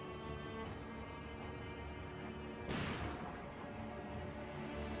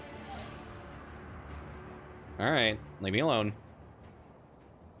 Alright, leave me alone.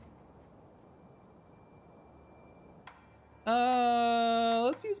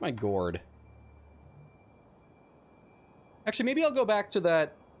 Let's use my gourd. Actually, maybe I'll go back to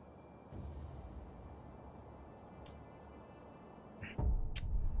that.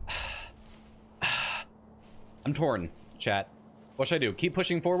 I'm torn, chat. What should I do? Keep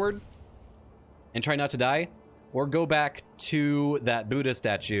pushing forward and try not to die? Or go back to that Buddha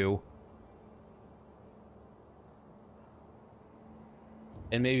statue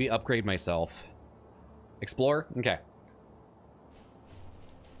and maybe upgrade myself? Explore? Okay.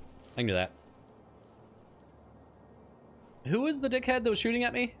 I can do that. Who is the dickhead that was shooting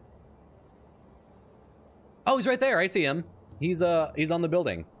at me? Oh, he's right there. I see him. He's on the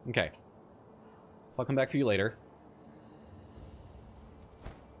building. Okay. So I'll come back for you later.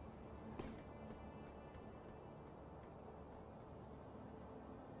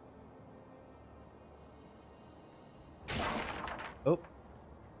 Oh.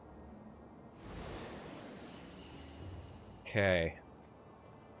 Okay.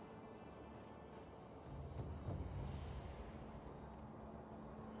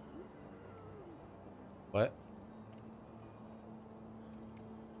 What?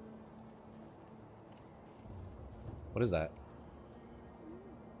 What is that?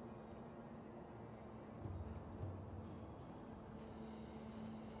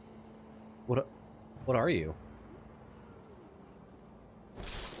 What are you?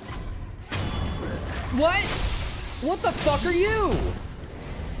 What? What the fuck are you?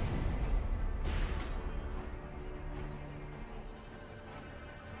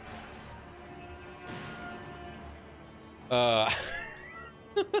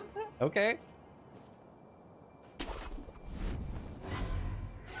 Okay.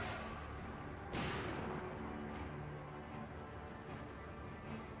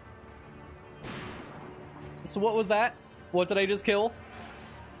 So what was that? What did I just kill?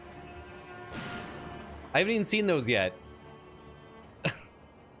 I haven't even seen those yet.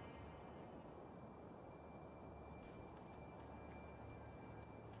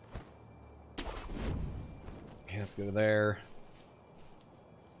 Okay, let's go there.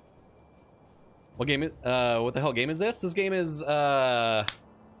 What game is, what the hell game is this? This game is, Sekiro.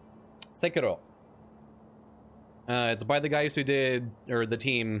 It's by the guys who did, or the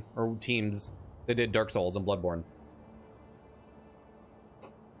team, or teams that did Dark Souls and Bloodborne.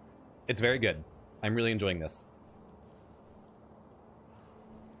 It's very good. I'm really enjoying this.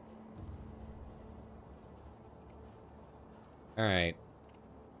 Alright.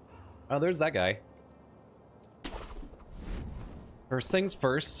 Oh, there's that guy. First things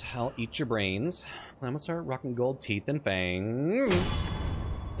first, I'll eat your brains. I'm gonna start rocking gold teeth and fangs.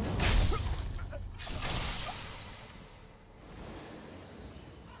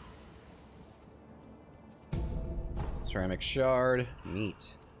 Ceramic shard.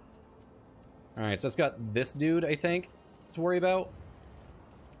 Neat. Alright, so it's got this dude, I think, to worry about.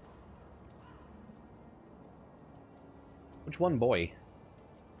 Which one boy?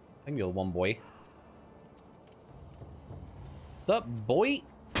 I can deal with one boy. Sup, boy?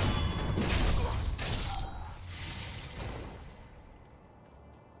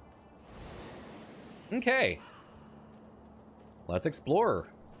 Okay. Let's explore.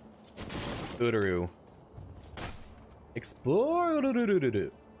 Oodaroo. Explore.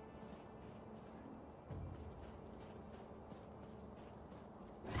 Oodaroo.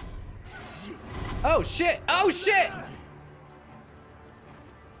 Oh shit! Oh shit!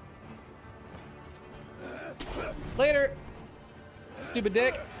 Later! Stupid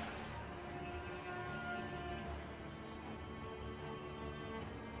dick.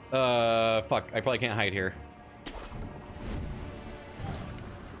 Fuck. I probably can't hide here.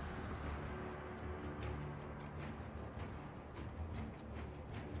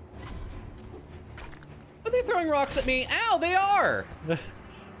 Are they throwing rocks at me? Ow, they are!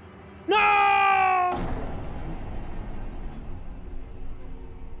 No!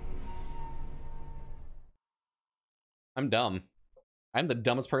 I'm dumb. I'm the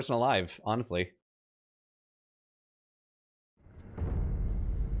dumbest person alive, honestly.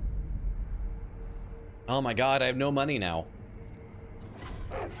 Oh my god, I have no money now.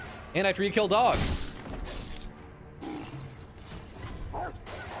 And I have to kill dogs.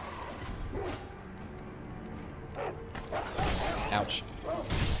 Ouch.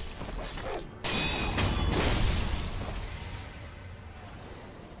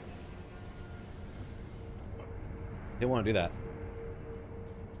 Didn't want to do that.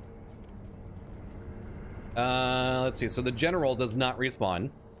 Let's see. So the general does not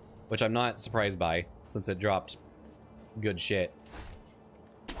respawn, which I'm not surprised by, since it dropped good shit.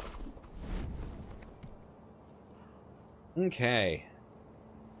 Okay.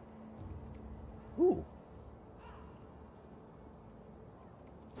 Ooh.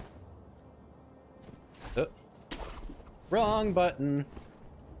 Wrong button.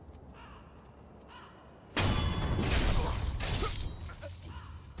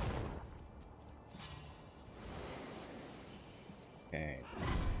 Okay.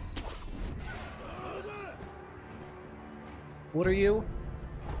 What are you?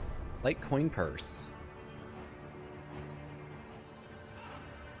 Light coin purse.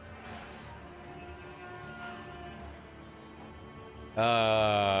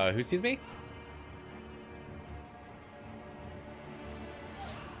 Who sees me?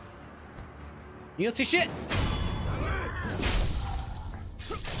 You don't see shit!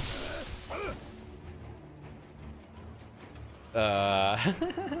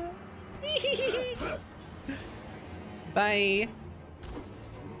 Bye!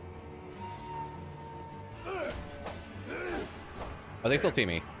 Oh, they still see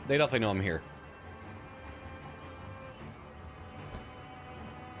me. They definitely know I'm here.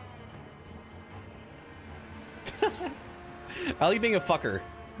 I like being a fucker.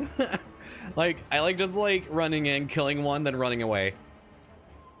 Like, I like just like running in, killing one, then running away.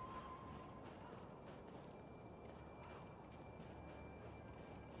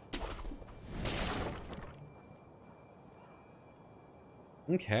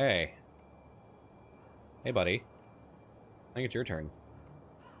 Okay. Hey, buddy. I think it's your turn.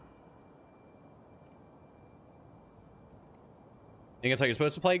 I think that's how you're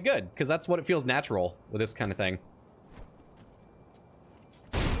supposed to play? Good, because that's what it feels natural with this kind of thing.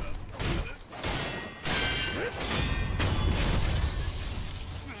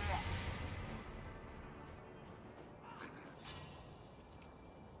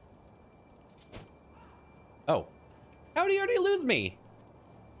 Oh. How did he already lose me?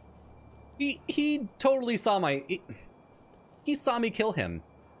 He totally saw my... He saw me kill him.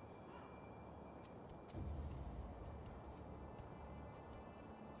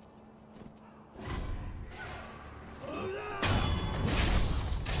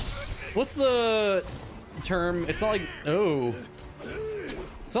 What's the term? It's not like... Oh.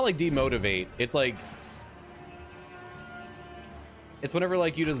 It's not like demotivate. It's like... It's whenever,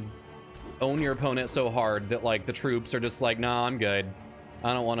 like, you just own your opponent so hard that, like, the troops are just like, nah, I'm good.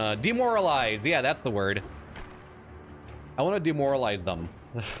 I don't want to... Demoralize! Yeah, that's the word. I want to demoralize them.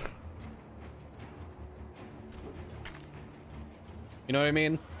 You know what I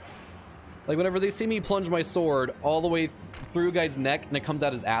mean? Like, whenever they see me plunge my sword all the way through a guy's neck and it comes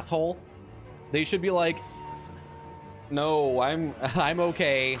out his asshole, they should be like, no, I'm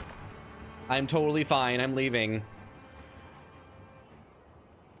okay. I'm totally fine. I'm leaving.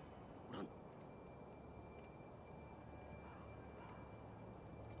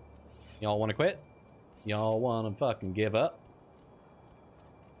 Y'all want to quit? Y'all want to fucking give up?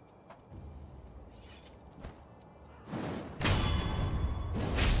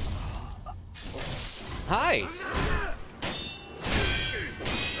 Hi!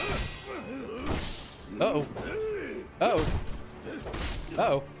 Uh-oh. Uh-oh.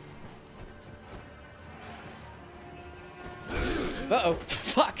 Uh-oh. Uh-oh.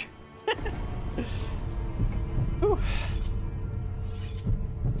 Fuck! Whew.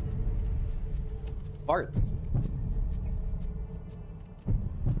 Farts.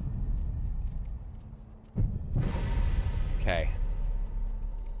 Okay.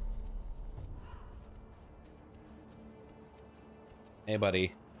 Hey,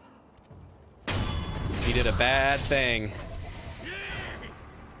 buddy. He did a bad thing.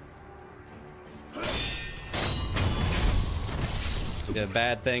 He did a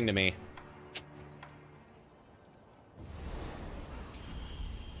bad thing to me.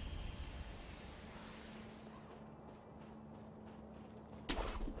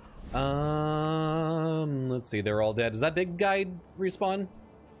 Let's see, they're all dead. Does that big guy respawn?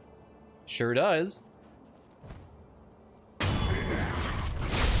 Sure does.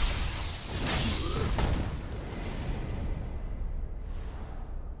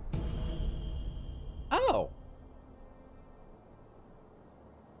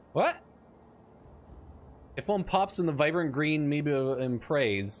 What? If one pops in the vibrant green amoeba in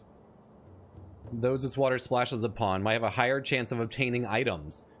praise, those its water splashes upon might have a higher chance of obtaining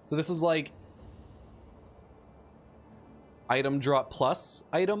items. So this is like item drop plus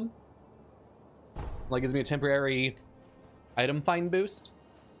item. Like gives me a temporary item find boost.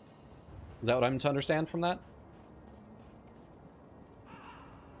 Is that what I'm to understand from that?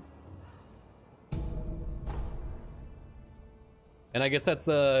 And I guess that's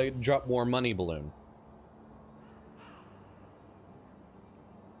a drop more money balloon.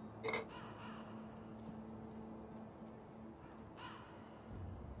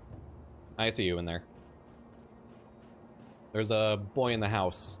 I see you in there. There's a boy in the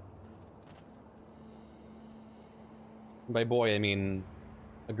house. By boy, I mean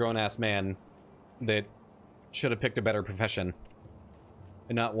a grown-ass man that should have picked a better profession.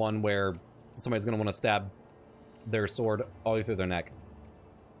 And not one where somebody's gonna want to stab their sword all the way through their neck.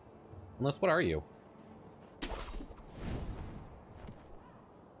 Unless, what are you?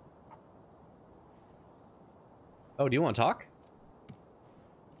 Oh, do you want to talk?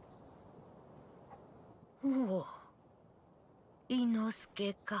 Oh,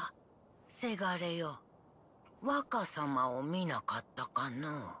 Inosukeか、せがれよ。若様を見なかったかの?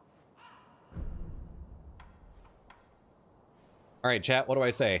 Alright, chat, what do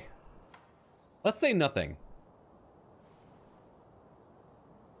I say? Let's say nothing.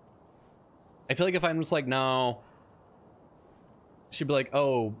 I feel like if I'm just like, no, she'd be like,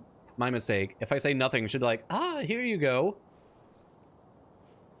 oh, my mistake. If I say nothing, she'd be like, ah, here you go.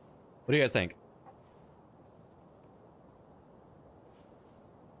 What do you guys think?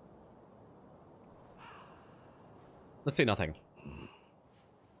 Let's say nothing.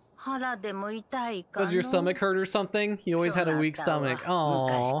 Does your stomach hurt or something? You always had a weak stomach.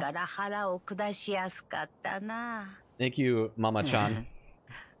 Aww. Thank you, Mama-chan.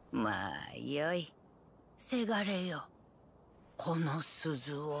 まあよい。せがれよ。この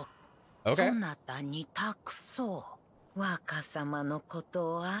鈴を Okay. そなたに託そう。若様のこ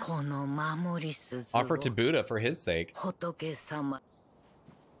とはこの守り鈴を Offer to Buddha for his sake. 仏様。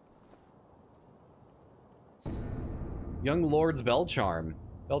Young Lord's Bell Charm.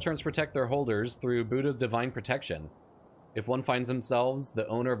 Bell charms protect their holders through Buddha's divine protection. If one finds themselves the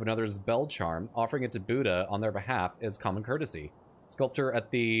owner of another's bell charm, offering it to Buddha on their behalf is common courtesy. Sculptor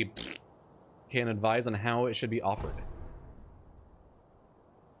at the can advise on how it should be offered.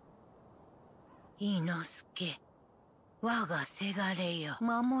 Inosuke, 我がせがれよ。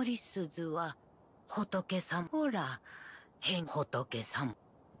守り鈴は仏様。ほら、変仏様。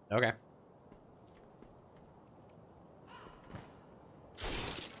Okay.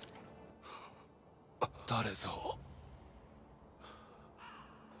誰ぞ。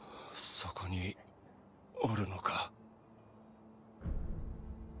そこにおるのか。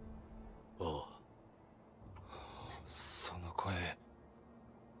おう。その声。い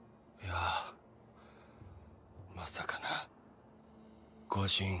や、まさかな。御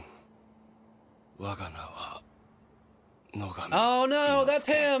神。我が名は野上。Oh no, that's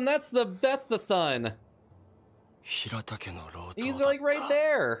him. That's the son. 平田家の老頭。He's like right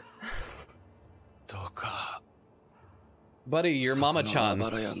there. どうか。Buddy, your Mama-chan.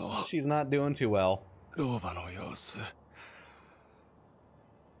 She's not doing too well. 老婆の様子。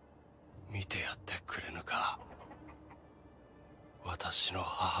見てやってくれぬか。私の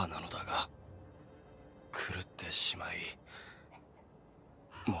母なのだが狂ってしまい、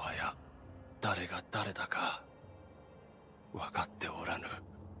もはや誰が誰だか分かっておらぬ。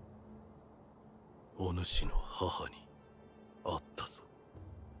お主の母に会ったぞ。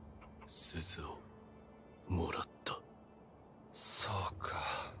鈴をもらった。そう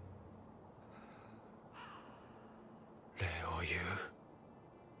か。礼を言う。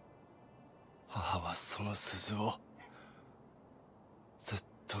母はその鈴をずっ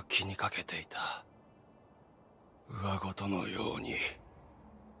と気にかけていた。上事のように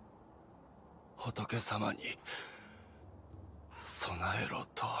仏様に備えろ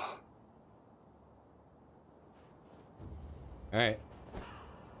と。All right.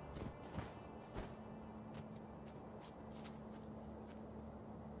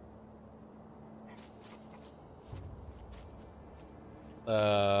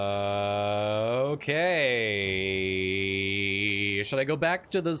 Okay. Should I go back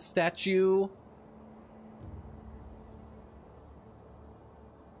to the statue?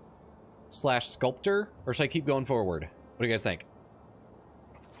 Slash sculptor? Or should I keep going forward? What do you guys think?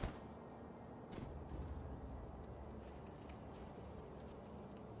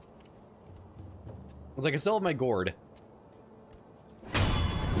 It's like I still have my gourd.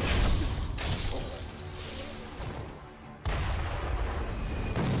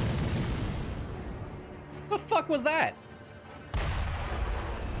 fuck was that?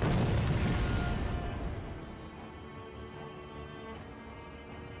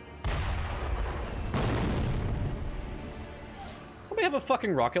 Somebody have a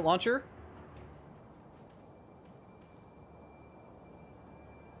fucking rocket launcher?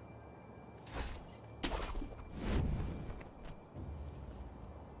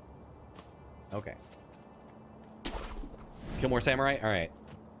 Okay. Kill more samurai? Alright.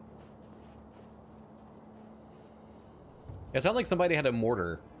 It sounded like somebody had a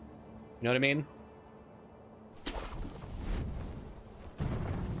mortar. You know what I mean?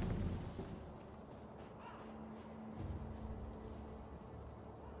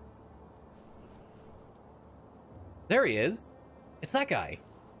 There he is. It's that guy.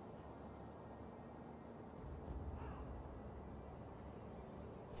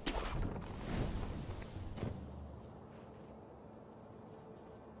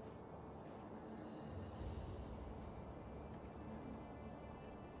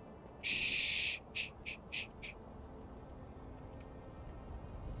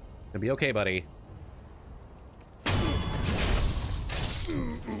 Gonna be okay, buddy.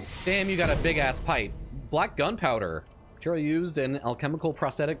 Damn, you got a big ass pipe. Black gunpowder. Material used in alchemical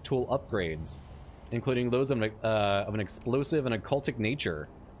prosthetic tool upgrades, including those of an explosive and occultic nature.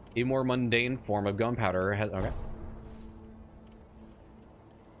 A more mundane form of gunpowder has. Okay.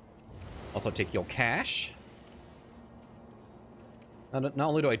 Also take your cash. Not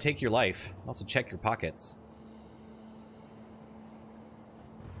only do I take your life, I also check your pockets.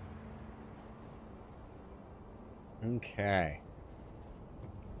 Okay.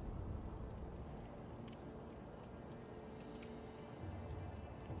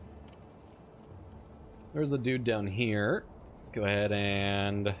 There's a dude down here. Let's go ahead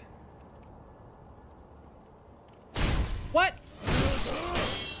and... What?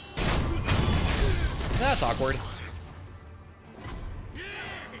 That's awkward.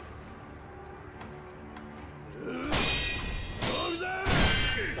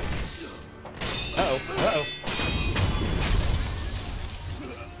 Uh-oh, uh-oh.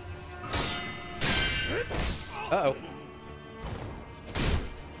 Uh-oh.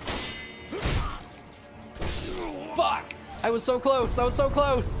 Fuck! I was so close! I was so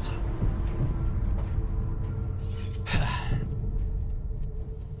close!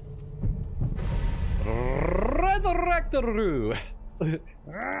 Resurrector!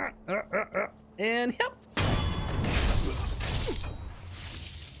 And yep!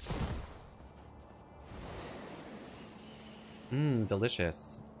 Mmm,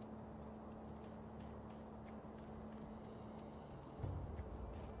 delicious.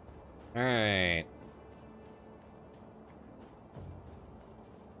 Alright.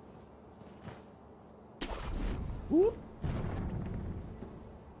 Whoop.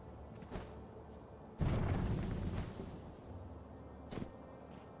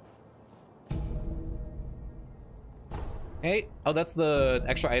 Hey, oh, that's the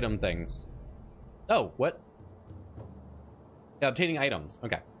extra item things. Oh, what? Yeah, obtaining items.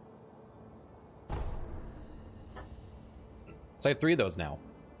 Okay. So I have 3 of those now.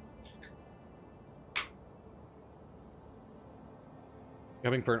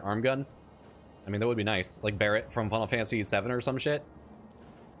 Hoping for an arm gun? I mean, that would be nice. Like Barrett from Final Fantasy VII or some shit.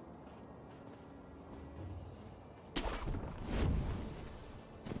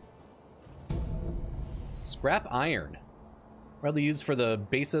 Scrap iron. Widely used for the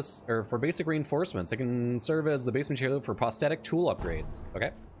basis, or for basic reinforcements. It can serve as the base material for prosthetic tool upgrades. Okay.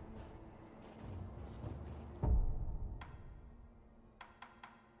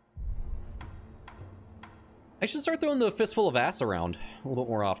 I should start throwing the fistful of ass around a little bit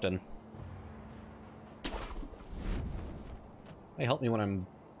more often. They help me when I'm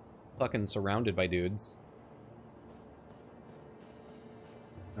fucking surrounded by dudes.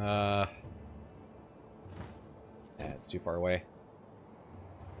 Yeah, it's too far away.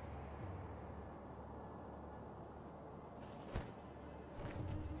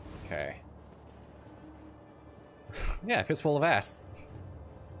 Okay. Yeah, fistful of ass.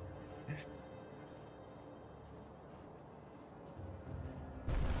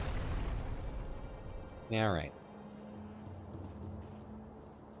 Yeah, all right.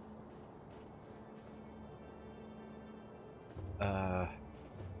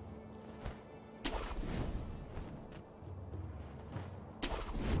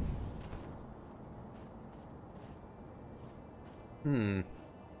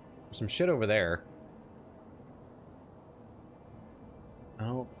 There's some shit over there. I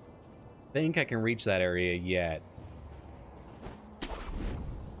don't think I can reach that area yet.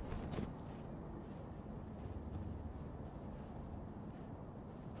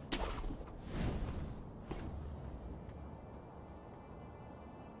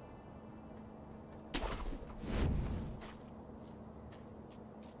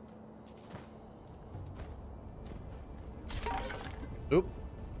 Oop.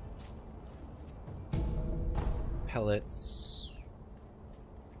 Pellets.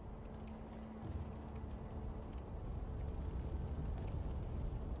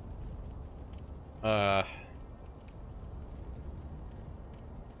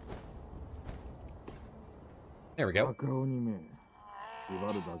 There we go. 若鬼め、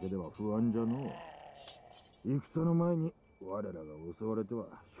縛るだけでは不安じゃのう。戦の前に我らが襲われては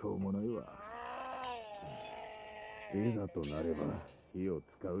しょうもないわ。いざとなれば火を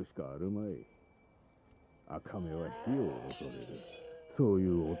使うしかあるまい。赤目は火を恐れる。そうい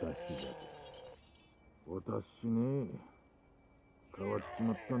うお達しだ。お達しねえ。変わっち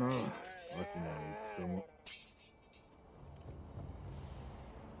まったな、わしの戦も。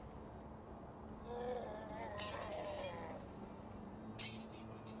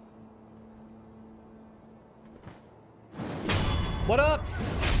What up?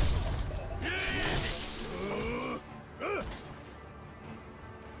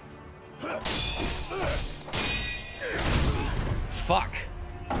 Fuck.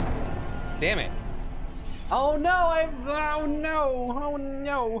 Damn it. Oh no, oh no, oh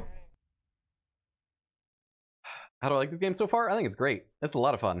no. How do I like this game so far? I think it's great. It's a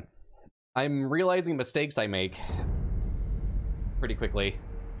lot of fun. I'm realizing mistakes I make pretty quickly.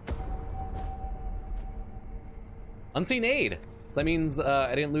 Unseen aid. So that means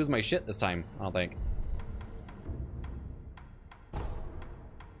I didn't lose my shit this time, I don't think.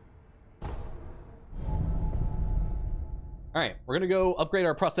 Alright, we're gonna go upgrade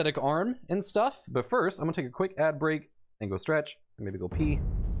our prosthetic arm and stuff, but first, I'm gonna take a quick ad break and go stretch, and maybe go pee.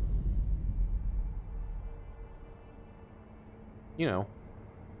 You know,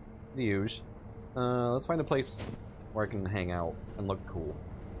 the usual. Let's find a place where I can hang out and look cool.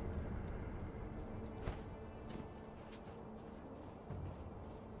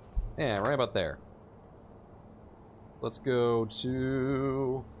 Yeah, right about there. Let's go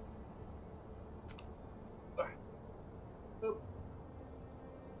to...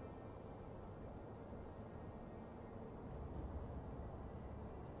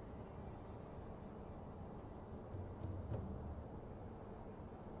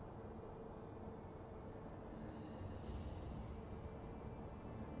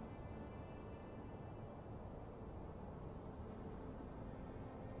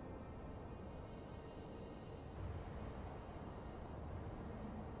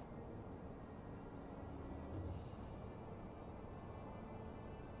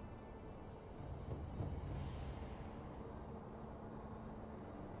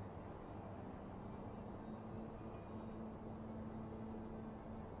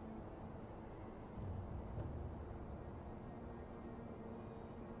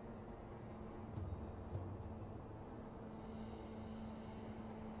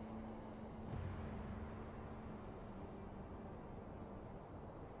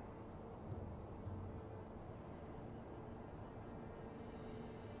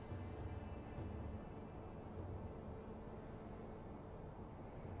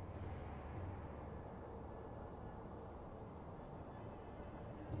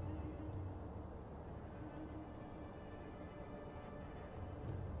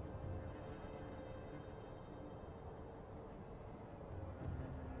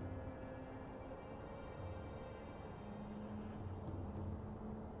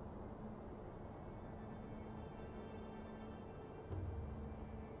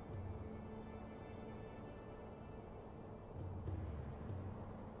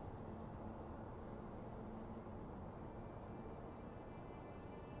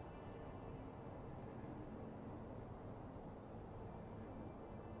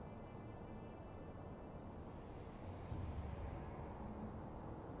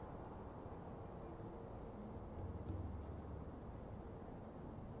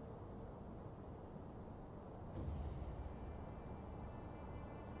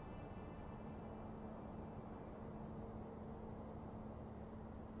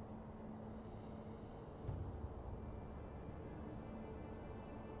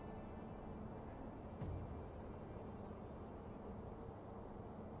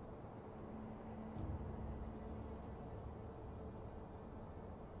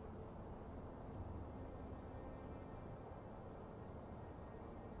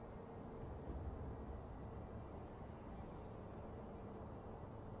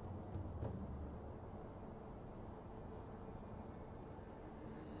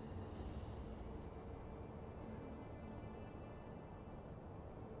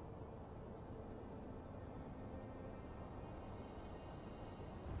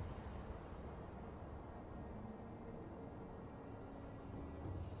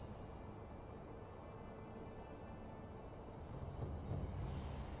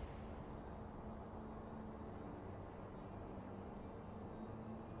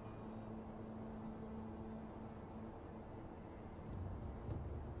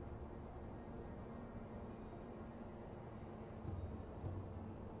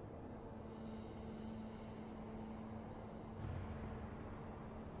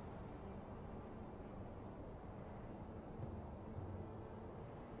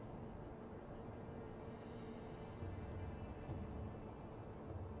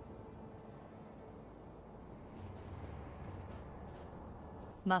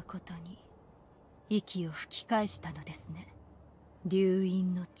 誠に息を吹き返したのですね。流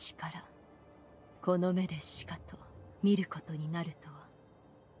因の力、この目でしかと見ることになるとは。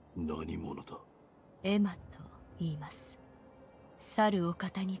何者だ？エマと言います。猿お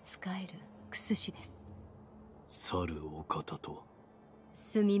方に仕えるクス氏です。猿お方とは？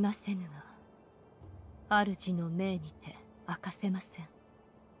すみませぬが、主の命にて明かせません。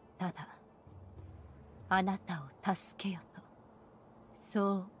ただ、あなたを助けよと、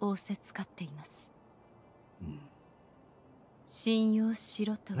そう仰せつかっています。うん。信用し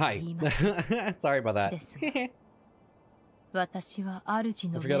ろとは言います。Sorry about that. ですが、私は主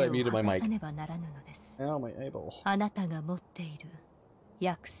の命を果たさねばならぬのです。Oh, my eyeball. あなたが持っている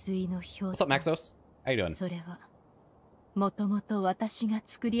薬水の表 What's up, Maxos? How you doing? それはもともと私が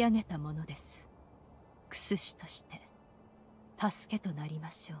作り上げたものです。クス師として助けとなりま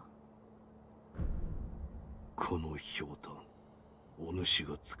しょう。このひょうたん、お主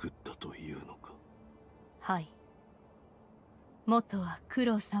が作ったというのか？はい。元は九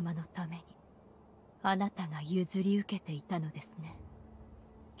郎様のためにあなたが譲り受けていたのですね。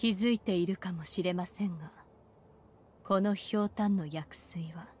気づいているかもしれませんが、このひょうたんの薬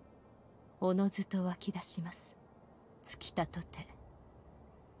水はおのずと湧き出します。尽きたとて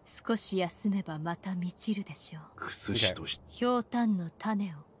少し休めばまた満ちるでしょう。クス師として。ひょうたんの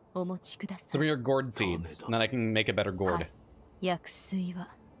種をお持ちください。Some of your gourd seeds, and then I can make a better gourd. はい、薬水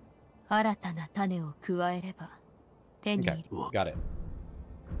は新たな種を加えれば手に入れ。Got it.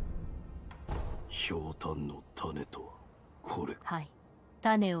 ひょうたんの種とはこれ。はい。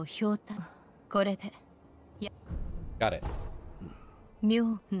種をひょうたん。これで。Got it.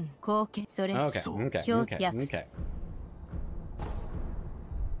 妙、後継。それ。Okay. ひょう Okay. 薬。Okay.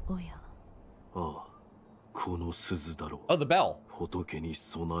 おや。ああ、この鈴だろう。Oh, the bell. 仏に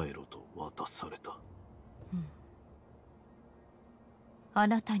備えろと渡された。あ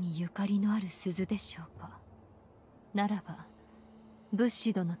なたにゆかりのある鈴でしょうか。ならば、仏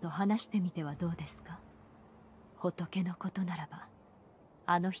師殿と話してみてはどうですか。仏のことならば、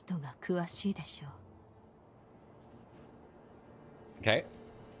あの人が詳しいでしょう。Okay.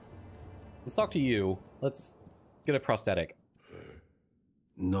 Let's talk to you. Let's get a prosthetic.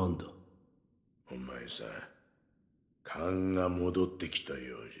 なんだ。お前さん、勘が戻ってきたよう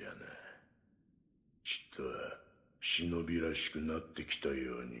じゃな。ちっとは忍びらしくなってきた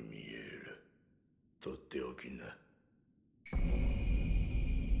ように見える。とっておきな。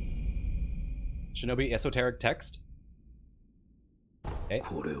Shinobi esoteric text? Okay.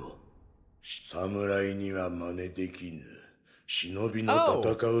 これは侍には真似できぬ。忍びの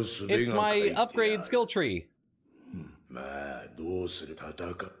戦う術が書い It's てあ my る。 upgrade skill tree. まあ、どうする戦う。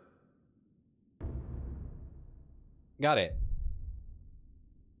Got it.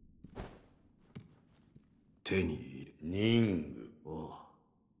 手に入れ。任具。ああ。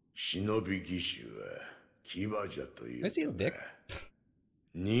忍び義手は牙じゃという。I see his dick.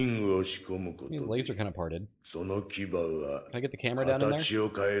 任具を仕込むことで His legs are kind of parted. その牙は Can I get the camera down in there? 形を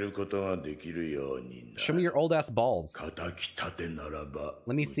変えることができるようにな。 Show me your old ass balls. 敵立てならば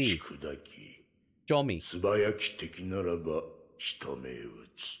Let me 打ち see. 砕き。Show me. 素早き敵ならば仕留め撃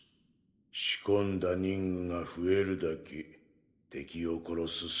つ。仕込んだ任具が増えるだけ敵を殺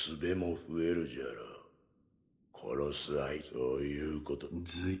す術も増えるじゃろう。殺す愛、そういうこと。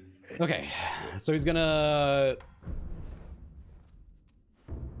ずい。Okay. So he's gonna...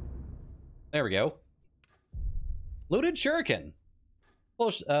 There we go. Loaded shuriken. Pull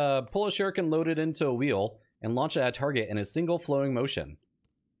a shuriken loaded into a wheel and launch it at a target in a single flowing motion.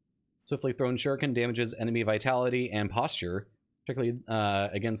 Swiftly thrown shuriken damages enemy vitality and posture, particularly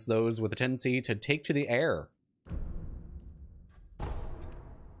against those with a tendency to take to the air.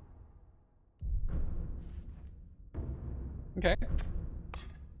 Okay.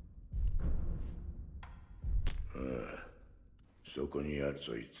 そこにある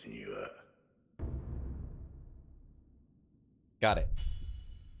そいつには。Got it.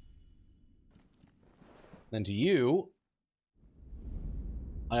 Then to you,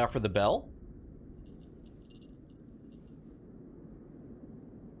 I offer the bell.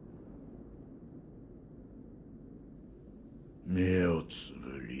 目をつ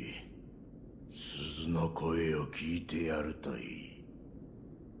ぶり、鈴の声を聞いてやるといい。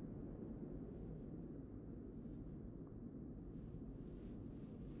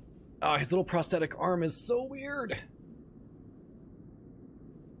Oh, his little prosthetic arm is so weird.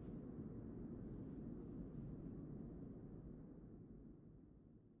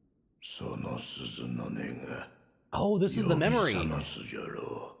 その鈴の音が。Oh, this is the memory. 呼び覚ますじゃ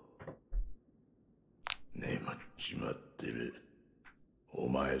ろう。眠っちまってる。お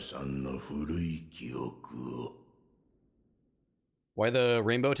前さんの古い記憶を。Why the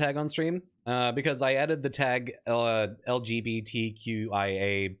rainbow tag on stream? Because I added the tag LGBTQIA+.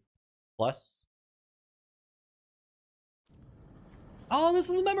 Oh, this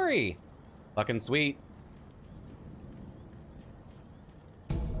is the memory! Fucking sweet.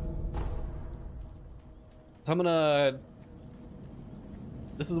 So I'm gonna...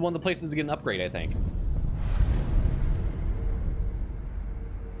 This is one of the places to get an upgrade, I think.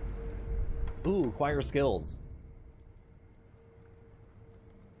 Ooh, acquire skills.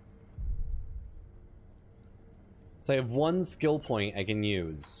 So I have one skill point I can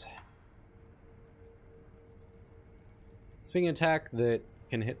use. Swing attack that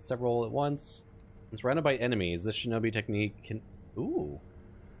can hit several at once. It's surrounded by enemies. This shinobi technique can... Ooh.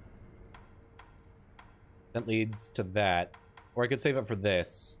 That leads to that. Or I could save up for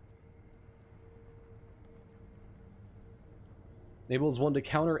this. Enables one to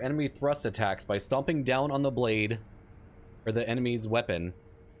counter enemy thrust attacks by stomping down on the blade or the enemy's weapon,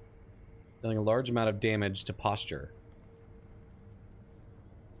 dealing a large amount of damage to posture.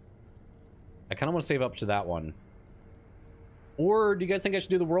 I kind of want to save up to that one. Or do you guys think I should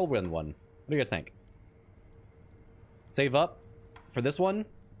do the whirlwind one? What do you guys think? Save up for this one?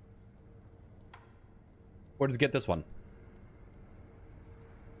 Or just get this one?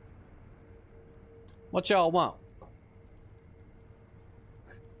 What y'all want?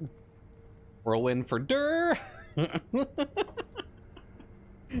 Whirlwind for Durr.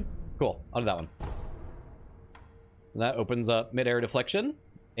 Cool. On to that one. That opens up mid-air deflection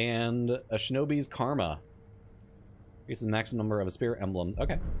and a shinobi's karma. Increases the maximum number of a spirit emblem.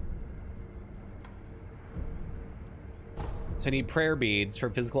 Okay. So I need prayer beads for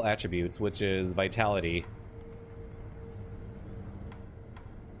physical attributes, which is vitality.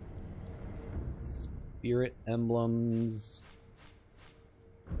 Spirit emblems.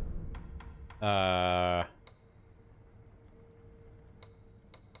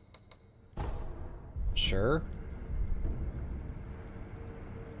 Sure.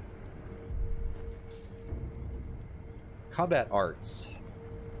 Combat arts.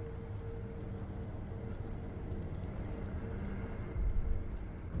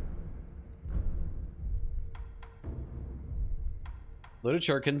 Loaded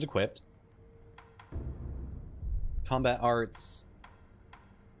shurikens equipped. Combat arts.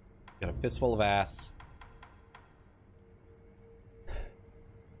 Got a fistful of ass.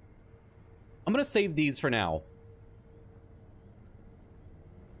 I'm gonna save these for now.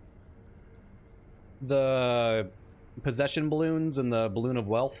 The possession balloons and the balloon of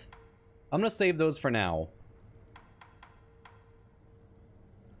wealth. I'm gonna save those for now.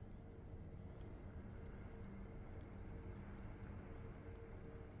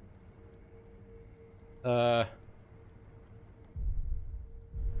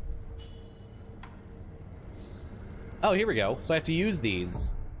 Oh, here we go. So I have to use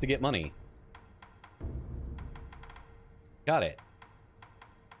these to get money. Got it.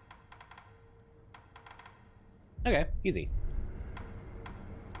 Okay, easy.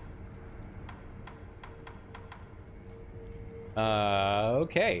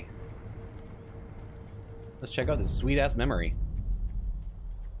 Okay. Let's check out this sweet-ass memory.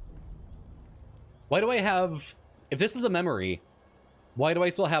 Why do I have... If this is a memory, why do I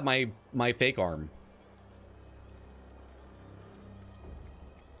still have my fake arm?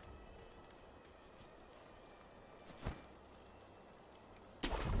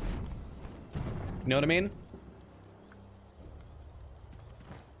 You know what I mean?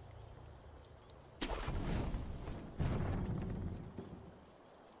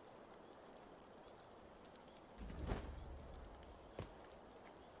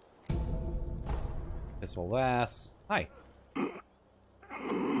 This will last. Hi.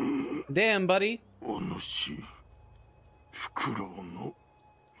 Damn, buddy.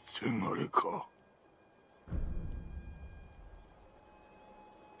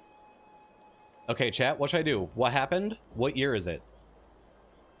 Okay, chat, what should I do? What happened? What year is it?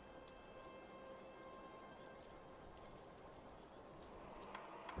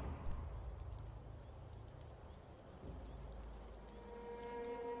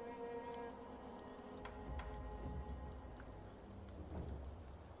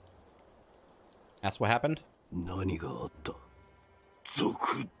 That's what happened? 何があった？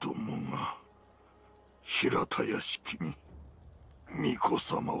族どもが平田屋敷に巫女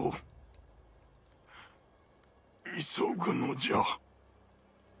様を急ぐのじゃ。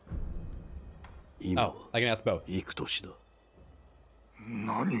今 Oh, I can ask both. 幾年だ？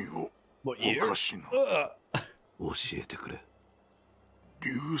何を？おかしな。教えてくれ。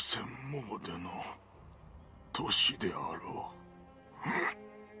流泉詣での年であろ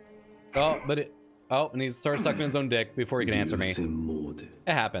う。Oh, but it... Oh, and he starts sucking his own dick before he can answer me. 流泉詣ので。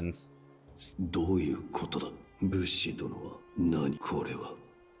It happens. どういうことだ、武士殿は。何これは。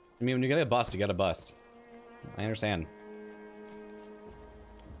I mean, when you get a bust, you get a bust. I understand.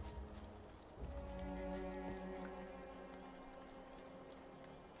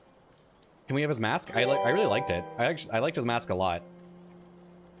 Can we have his mask? I really liked it. I liked his mask a lot.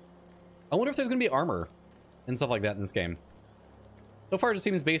 I wonder if there's gonna be armor and stuff like that in this game. So far, it just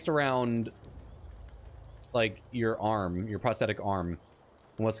seems based around like your arm, your prosthetic arm,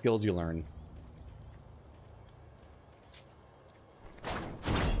 and what skills you learn.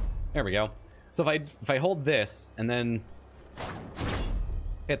 There we go. So if I hold this and then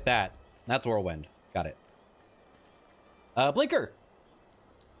hit that, that's whirlwind. Got it. Blinker.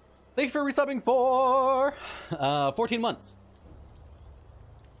 Thank you for resubbing for 14 months.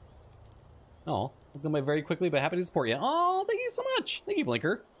 Oh, it's going by very quickly, but happy to support you. Oh, thank you so much. Thank you,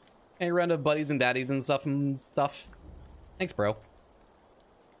 Blinker. Hey, round of buddies and daddies and stuff. Thanks, bro.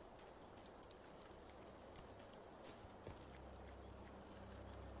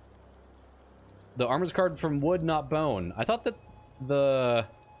 The armor's carved from wood, not bone. I thought that the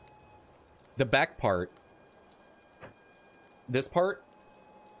back part, this part,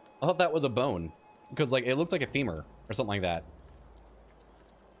 I thought that was a bone because like it looked like a femur or something like that.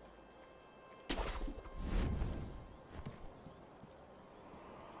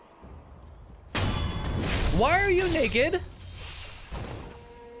 Why are you naked?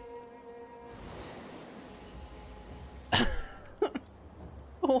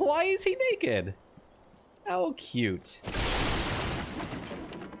 Why is he naked? How cute.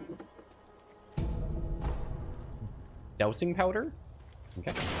 Dousing powder?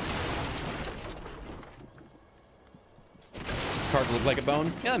 Okay. This card looked like a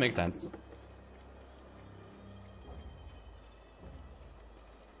bone? Yeah, that makes sense.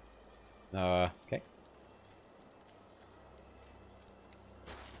 Okay.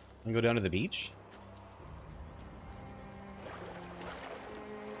 I'm gonna go down to the beach.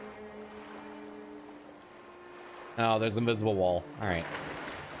 Oh, there's an invisible wall. All right.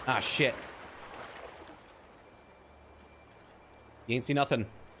 Ah, shit. You ain't see nothing.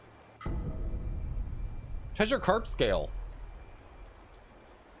 Treasure carp scale.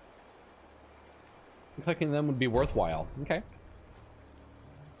 Collecting them would be worthwhile. Okay.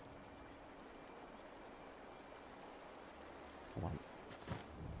 Hold on.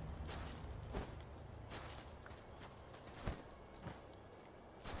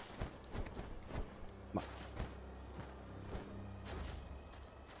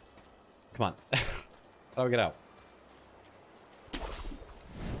 Come on. How do I get out?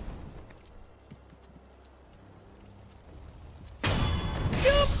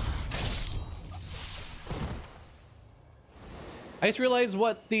 I just realized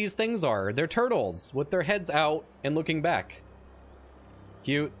what these things are. They're turtles with their heads out and looking back.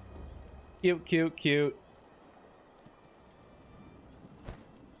 Cute. Cute, cute, cute.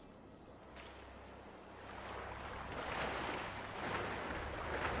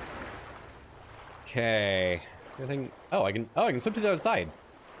 Okay. Is there anything? Oh, I can swim to the other side.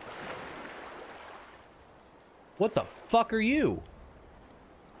 What the fuck are you?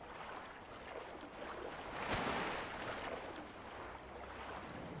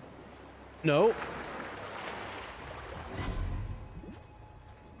 No.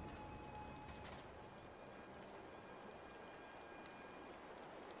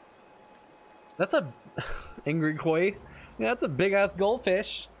 That's a angry koi. Yeah, that's a big ass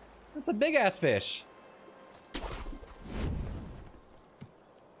goldfish. That's a big ass fish.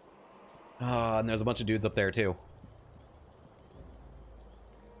 And there's a bunch of dudes up there too.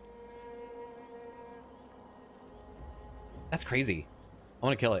 That's crazy. I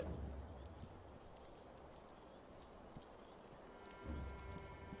want to kill it.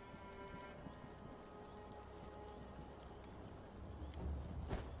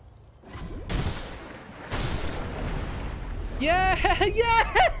 Yeah,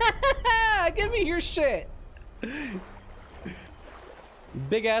 yeah! Give me your shit.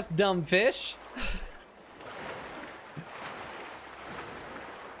 Big ass dumb fish.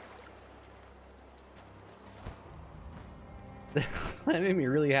 That made me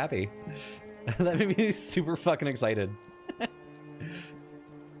really happy. That made me super fucking excited.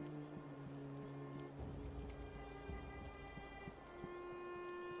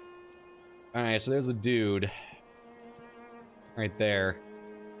 Alright, so there's a dude. Right there.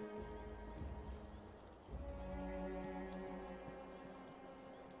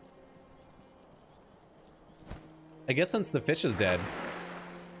 I guess since the fish is dead,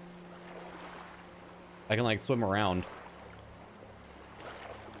 I can like swim around.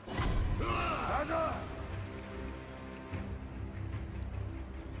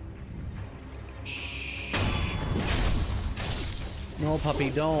 No, puppy,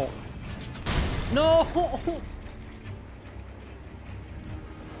 don't. No!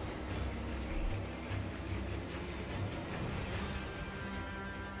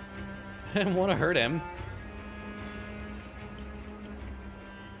 I didn't want to hurt him.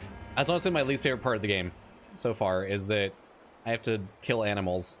 That's honestly my least favorite part of the game so far, is that I have to kill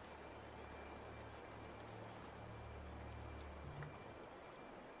animals.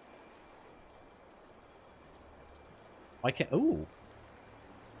 Why can't... Ooh.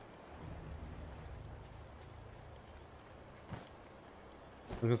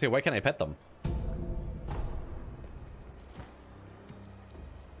 I was gonna say, why can't I pet them?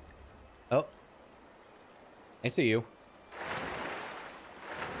 Oh. I see you.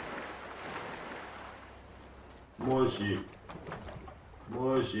 Moshi.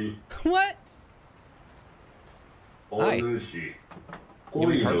 What? Hi. You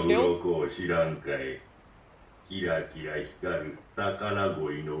mean card skills?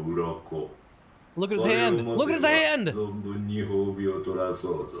 Look at his hand! Look at his hand!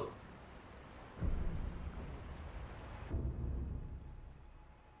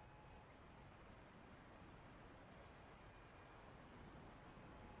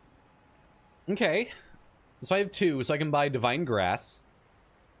 Okay. So I have 2, so I can buy Divine Grass.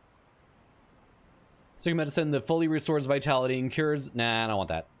 Second medicine that fully restores vitality and cures... Nah, I don't want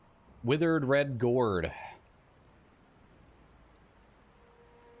that. Withered Red Gourd.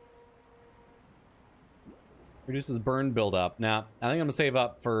 Reduces burn buildup. Nah, I think I'm gonna save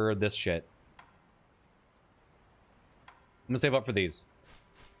up for this shit. I'm gonna save up for these.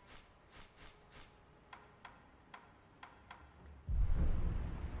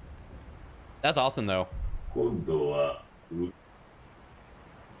 That's awesome, though.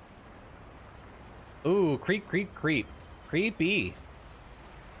 Ooh, creep, creep, creep. Creepy.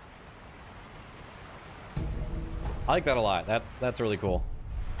 I like that a lot. That's really cool.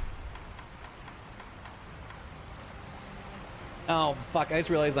 Oh, fuck. I just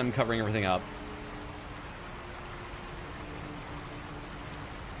realized I'm covering everything up.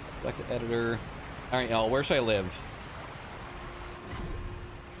 Back to editor. Alright, y'all. Where should I live?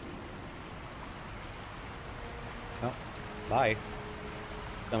 Oh. Bye.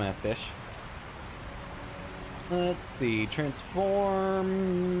 Dumbass fish. Let's see.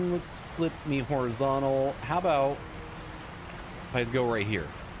 Transform. Let's flip me horizontal. How about if I just go right here?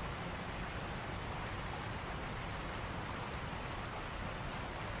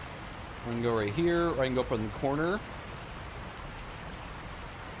 I can go right here, or I can go up in the corner.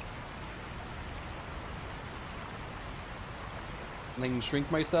 And I can shrink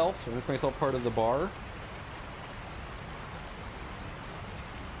myself and make myself part of the bar.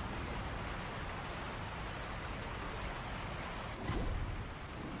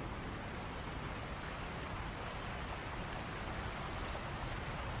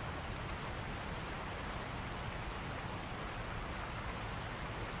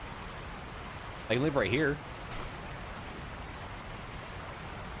 I can live right here.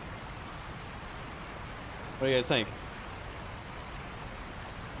 What do you guys think?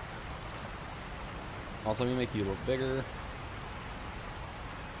 Also, let me make you a little bigger.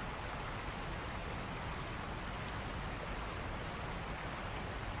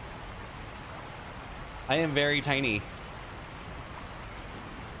 I am very tiny.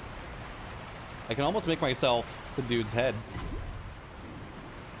 I can almost make myself the dude's head.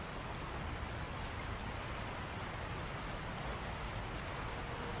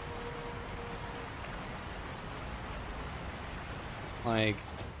 Like,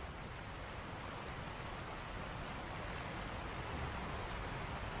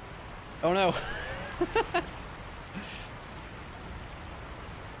 oh no.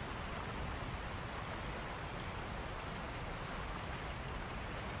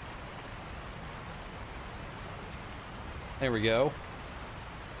 There we go.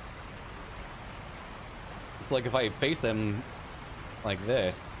 It's like if I face him like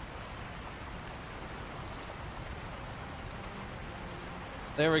this.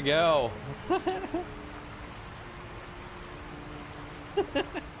 There we go.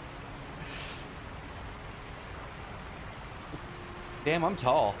 Damn, I'm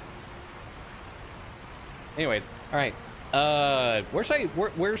tall. Anyways, all right. Where should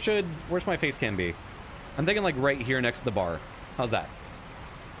I? Where's my face cam be? I'm thinking like right here next to the bar. How's that?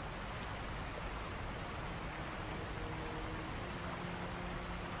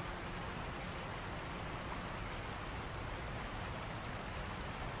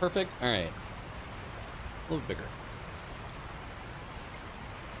 Perfect. All right. A little bigger.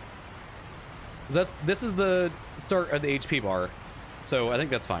 This is the start of the HP bar, so I think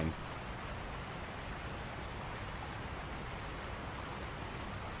that's fine.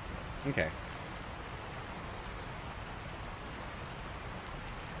 Okay.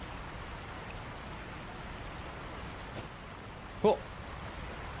 Cool.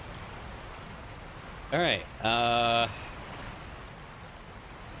 All right.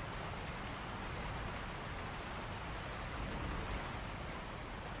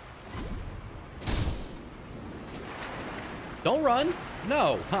 Don't run.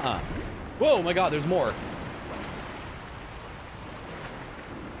 No. Whoa, my God, there's more.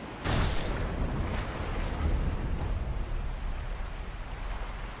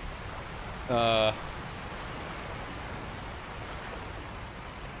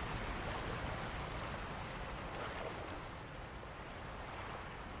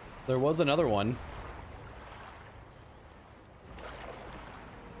 There was another one.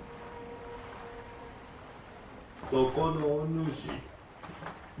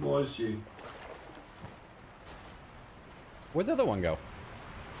 Where'd the other one go?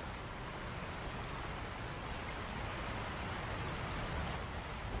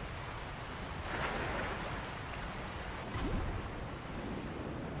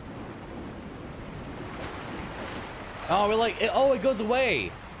 Oh, we're like, it goes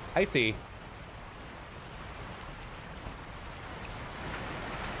away. I see.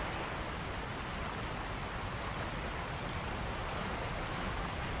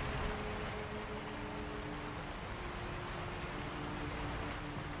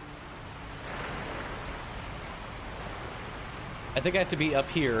 I think I have to be up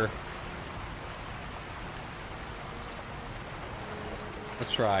here.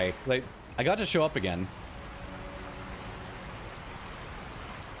 Let's try, because I got to show up again.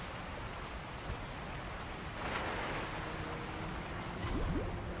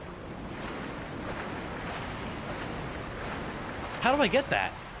 How do I get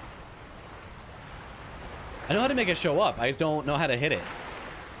that? I know how to make it show up. I just don't know how to hit it.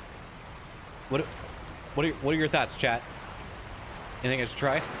 What are your thoughts, chat? Anything I should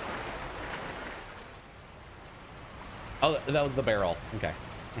try? Oh, that was the barrel. Okay.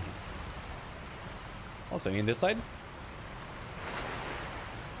 Also, you need this side?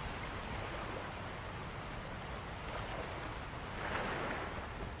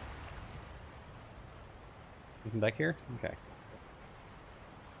 Anything back here? Okay.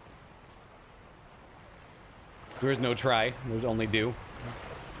 There is no try. There's only do.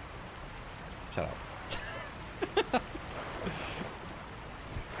 Shut up.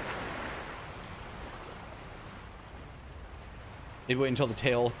 Maybe wait until the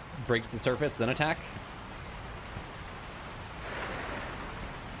tail breaks the surface, then attack.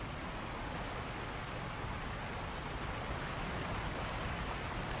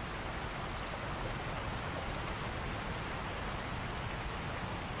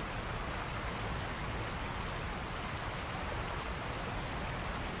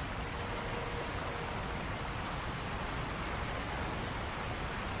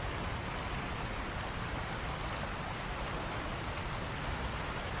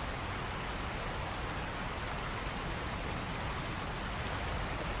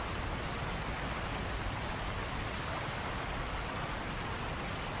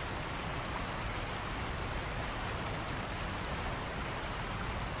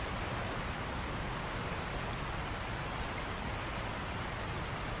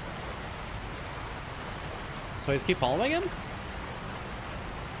 So I just keep following him?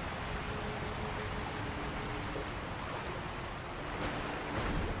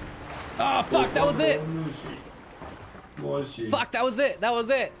 Oh, fuck, that was it! Fuck, that was it! That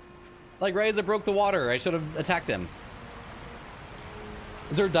was it! Like, right as it broke the water, I should have attacked him.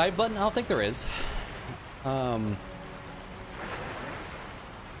 Is there a dive button? I don't think there is. No,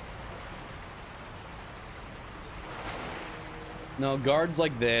 guards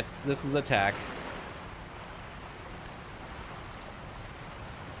like this. This is attack.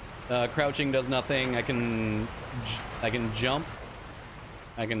 Crouching does nothing. I can jump.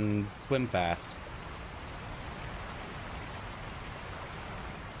 I can swim fast.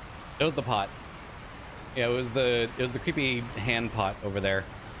 It was the pot. Yeah, it was the creepy hand pot over there.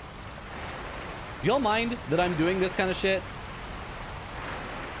 Do y'all mind that I'm doing this kind of shit?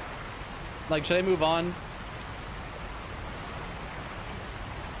 Like, should I move on?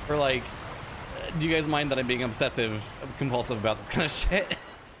 Or like, do you guys mind that I'm being obsessive, compulsive about this kind of shit?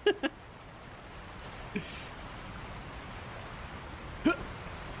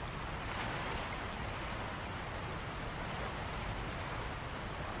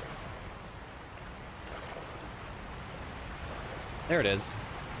 There it is.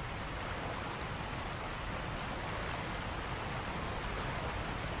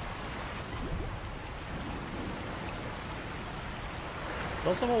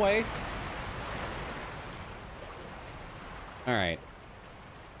 Throw some away. All right.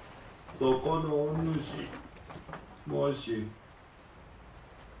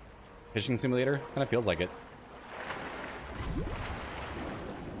 Fishing simulator? Kind of feels like it.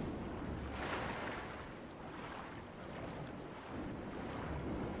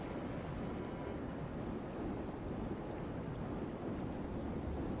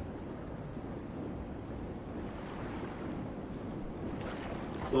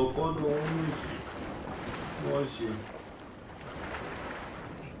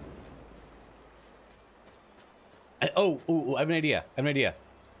 Oh, I have an idea. I have an idea.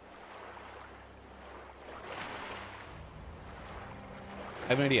 I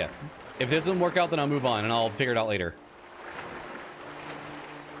have an idea. If this doesn't work out, then I'll move on and I'll figure it out later.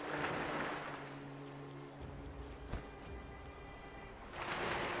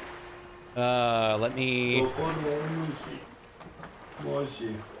 Let me... I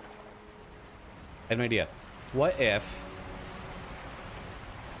have an idea. What if...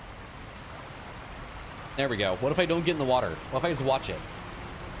 There we go. What if I don't get in the water? What if I just watch it?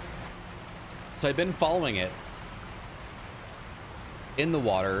 So I've been following it in the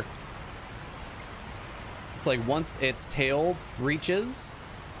water. It's like once its tail reaches,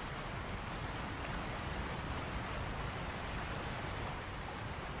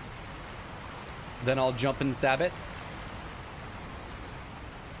 then I'll jump and stab it.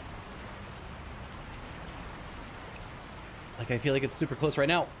 Like I feel like it's super close right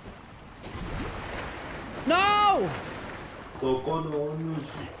now. No!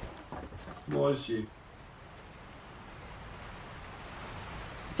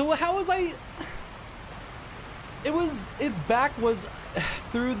 So how was I? Its back was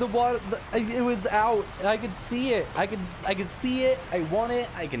through the water. It was out. I could see it. I could see it. I want it.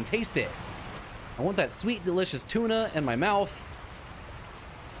 I can taste it. I want that sweet, delicious tuna in my mouth.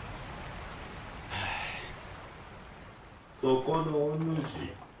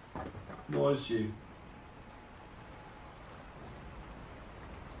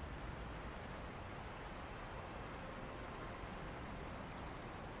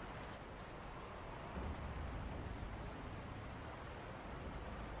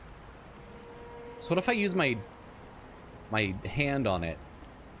 So what if I use my hand on it?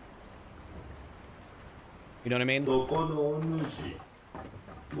 You know what I mean? Like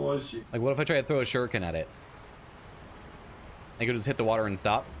what if I try to throw a shuriken at it? I could just hit the water and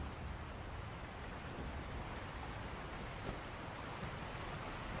stop.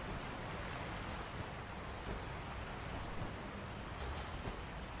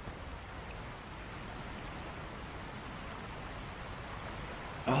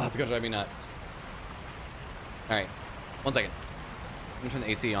 Oh, that's gonna drive me nuts. All right, 1 second. Let me turn the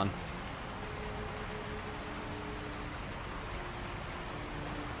AC on.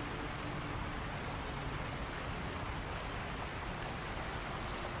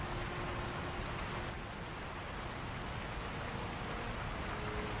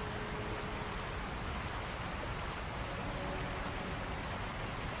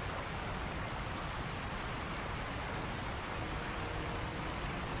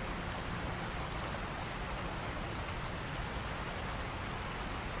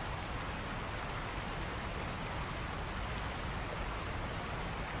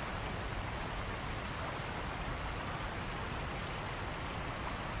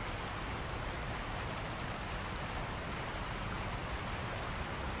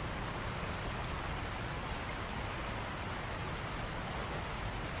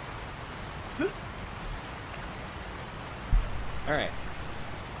 All right.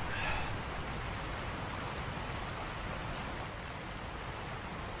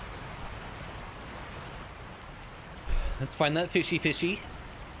 Let's find that fishy.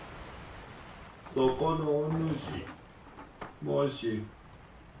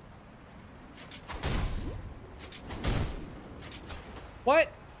 What?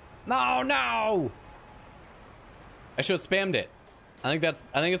 No! I should have spammed it. I think that's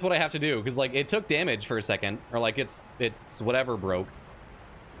what I have to do, because like it took damage for a second, or like it's whatever broke.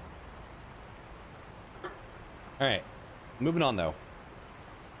 All right, moving on though.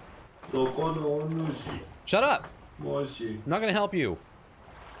 Shut up! I'm not gonna help you.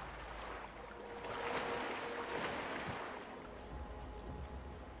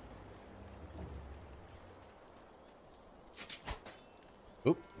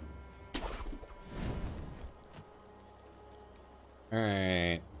 Oop. All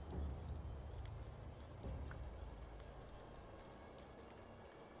right.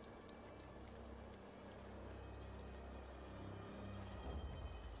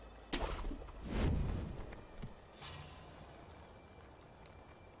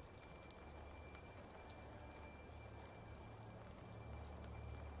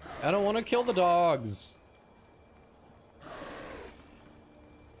 I don't want to kill the dogs.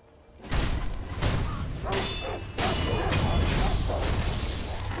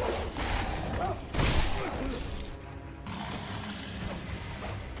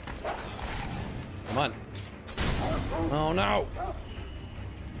 Come on. Oh no.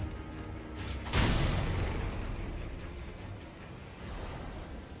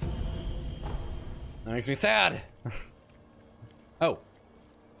 That makes me sad. Oh.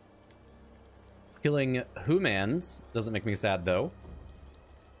 Killing humans doesn't make me sad, though.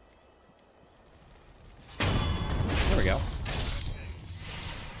 There we go.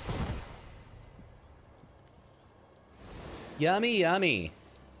 Yummy, yummy.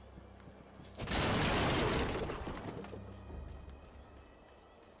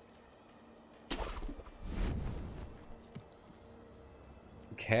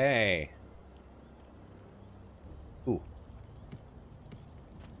 Okay. Ooh.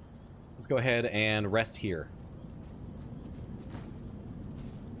 Let's go ahead and rest here.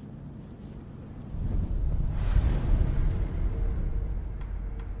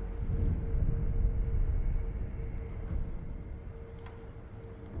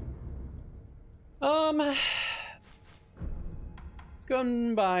 Let's go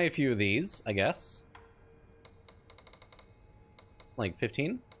and buy a few of these, I guess. Like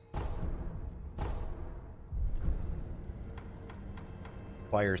 15?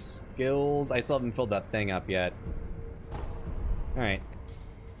 Acquire skills. I still haven't filled that thing up yet. Alright.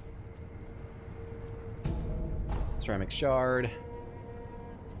 Ceramic shard.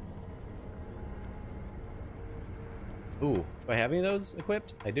 Ooh, do I have any of those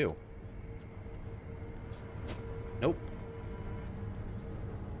equipped? I do. Nope.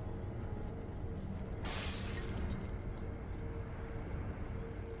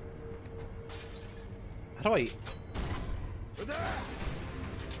 How do I...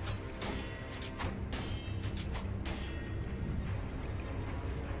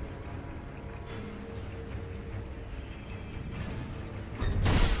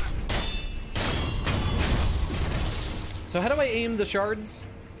 So how do I aim the shards?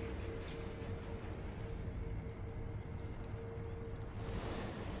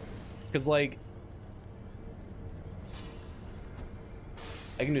 Because, like...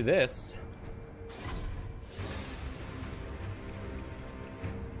 I can do this.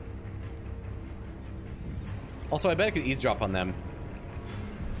 Also, I bet I could eavesdrop on them.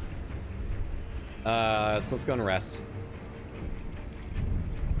 So let's go and rest.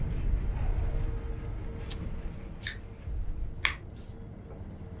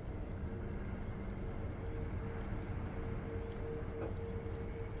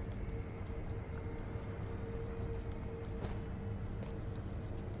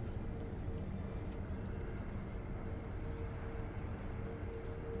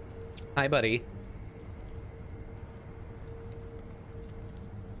 Hi, buddy.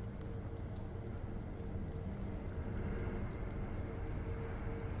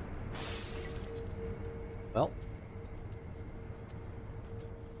 Well.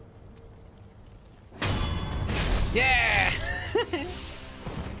 Yeah!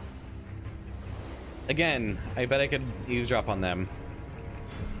 Again, I bet I could eavesdrop on them.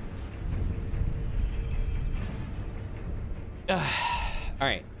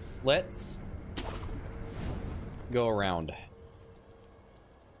 Alright, let's go around.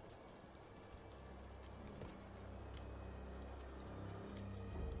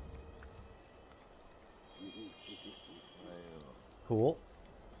 Cool.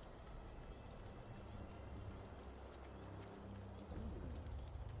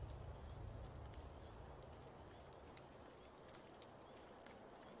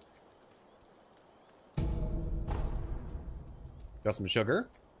 Got some sugar.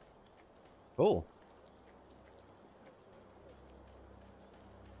 Cool.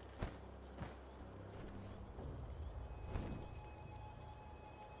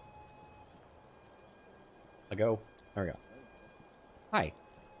 I go. There we go. Hi.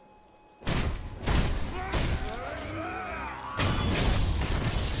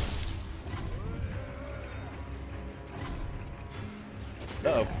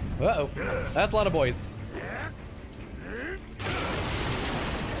 Uh-oh. Uh-oh. That's a lot of boys.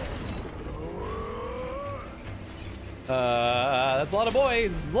 That's a lot of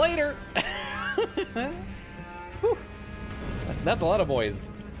boys. Later. That's a lot of boys.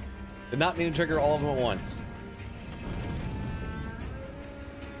 Did not mean to trigger all of them at once.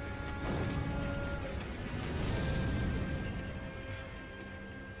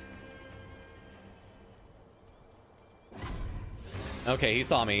 Okay, he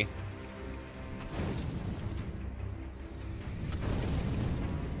saw me.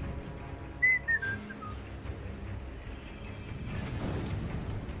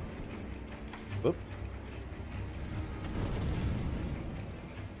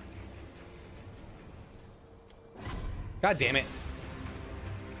 God damn it.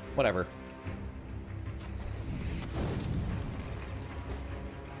 Whatever.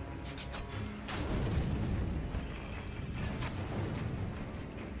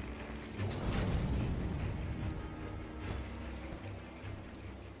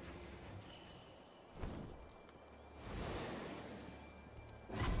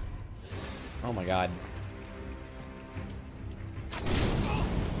 Oh my god.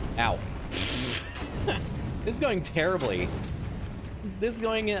 Ow. This is going terribly. This is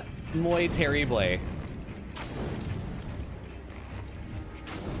going muy terrible.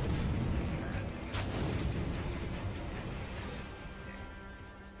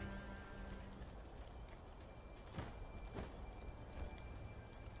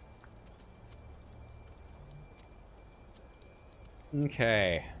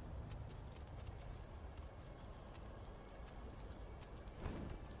 Okay.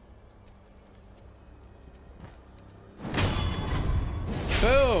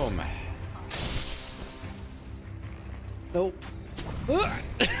 Boom! Nope.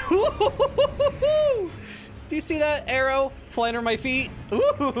 Do you see that arrow flying over my feet?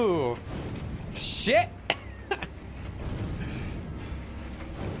 Ooh! Shit!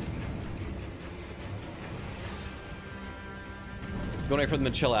 Going wait for them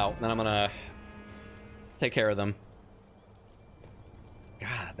to chill out, then I'm gonna take care of them.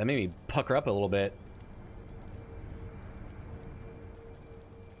 God, that made me pucker up a little bit.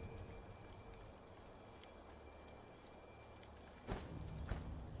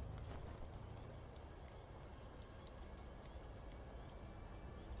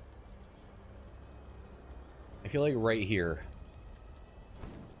 I feel like right here.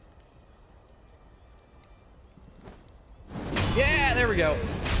 Yeah, there we go.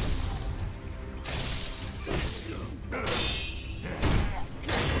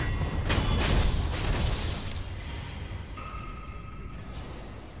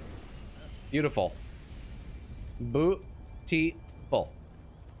 Beautiful. Beautiful.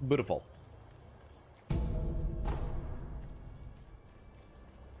 Beautiful.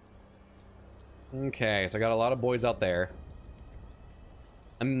 Okay, so I got a lot of boys out there.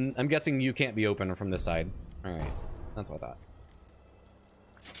 I'm guessing you can't be open from this side. All right, that's what I thought.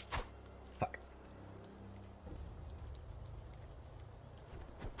 Fuck.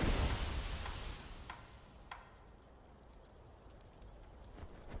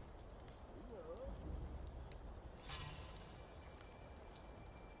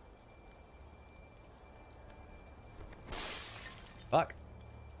 Fuck.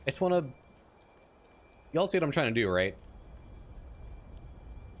 I just want to. Y'all see what I'm trying to do, right?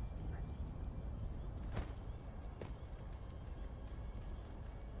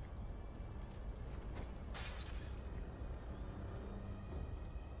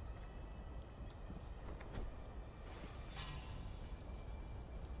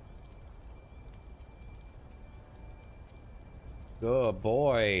 Good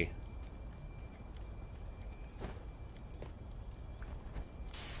boy.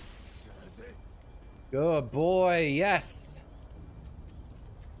 Good boy, yes.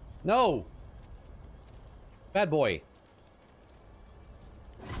 No. Bad boy.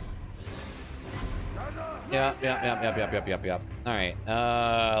 Yep. All right,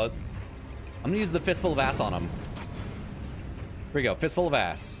 let's. I'm gonna use the fistful of ass on him. Here we go, fistful of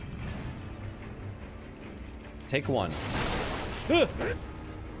ass. Take one.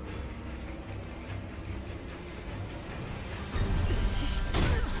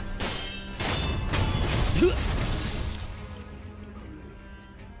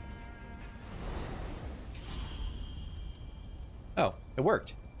 Oh, it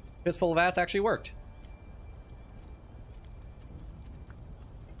worked. Fistful of ass actually worked.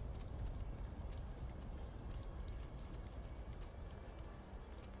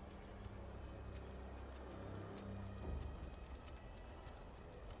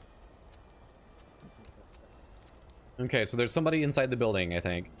 Okay, so there's somebody inside the building, I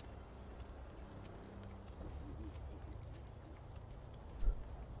think.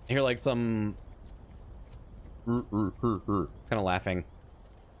 I hear like some kind of laughing.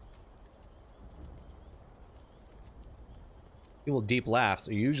 People with deep laughs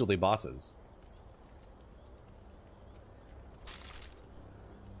are usually bosses.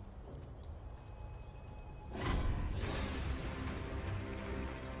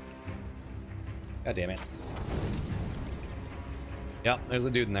 God damn it. Yep, there's a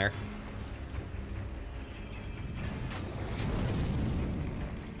dude in there.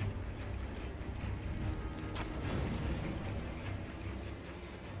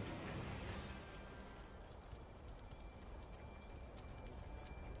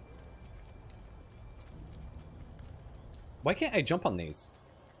 Why can't I jump on these?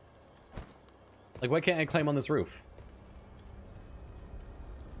 Like, why can't I climb on this roof?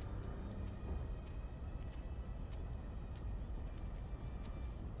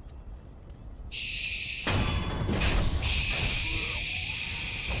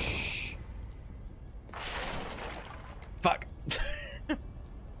 Fuck.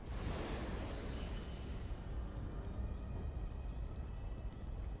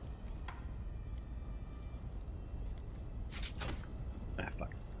 Ah,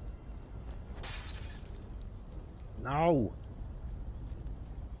 fuck. No.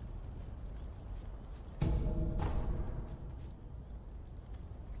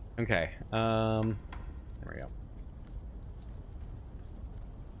 Okay. There we go.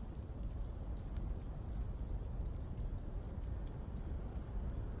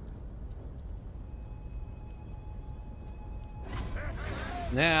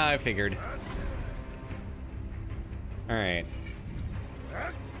 Nah, I figured. All right.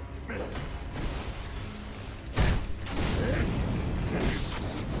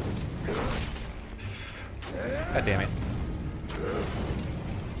 God damn it.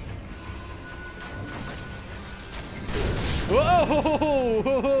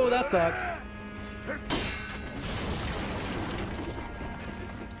 Whoa! That sucked.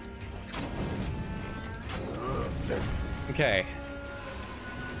 Okay.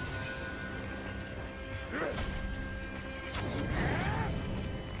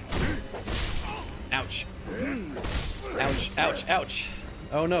 Ouch. Ouch, ouch, ouch.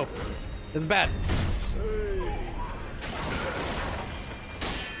 Oh no. This is bad.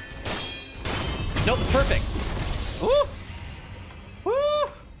 Nope, it's perfect. Woo! Woo!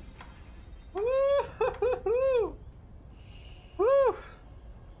 Woo! Woo!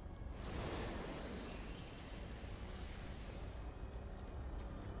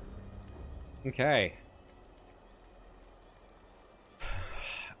 Okay.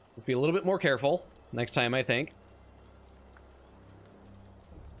 Let's be a little bit more careful next time, I think.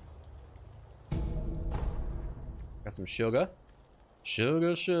 Got some sugar.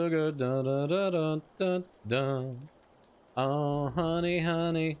 Sugar, sugar, dun dun dun dun dun dun. Oh, honey,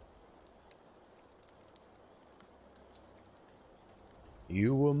 honey.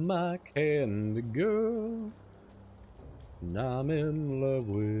 You were my candy girl, and I'm in love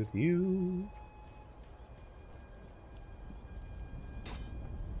with you.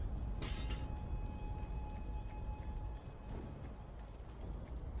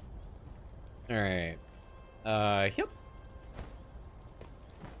 All right. Yep.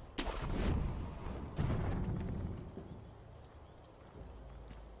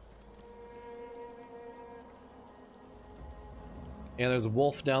 Yeah, there's a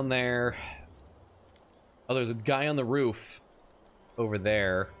wolf down there. Oh, there's a guy on the roof over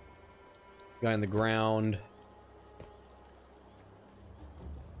there. Guy on the ground.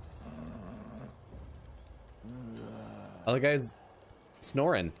 Other guy's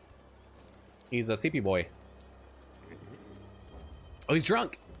snoring. He's a CP boy. Oh, he's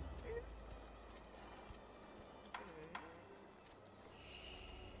drunk.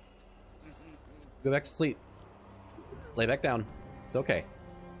 Go back to sleep. Lay back down. It's okay.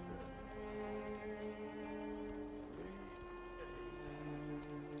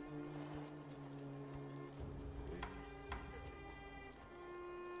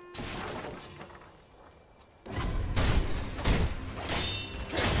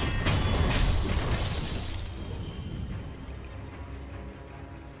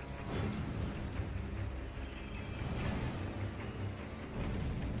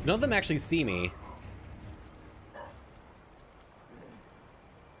 So none of them actually see me.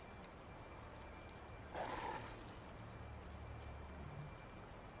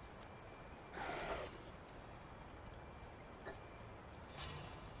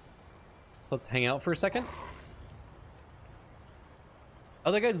 So let's hang out for a second.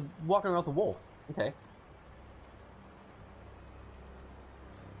 Oh, that guy's walking around with the wolf. Okay.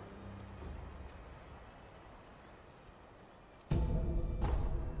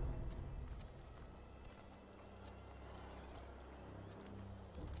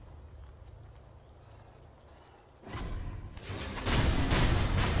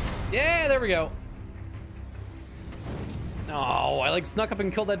 Yeah, there we go. Oh, I like snuck up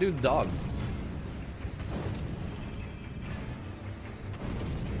and killed that dude's dogs.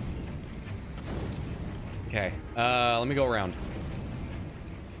 Okay, let me go around.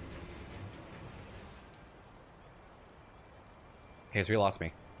 Okay, so he lost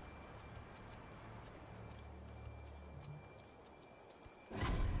me.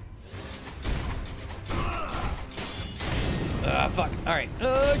 Fuck. All right.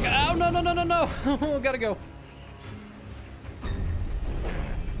 Oh, no, no, no, no, no. Gotta go.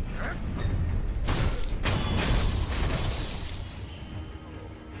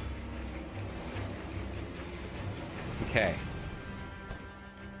 Okay.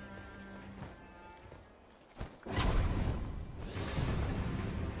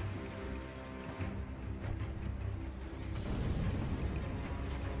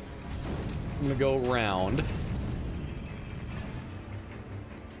 I'm gonna go around.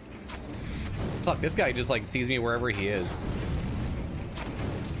 Fuck, this guy just like sees me wherever he is.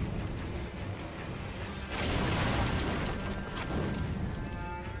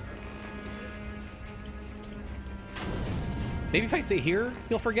 Maybe if I stay here,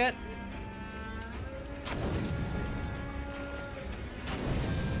 he'll forget.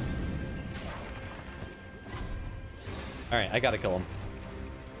 Alright, I gotta kill him.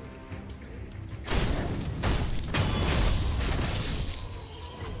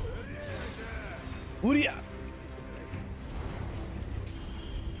 Uria!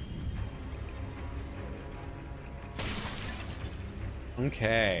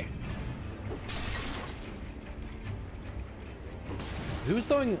 Okay. Who's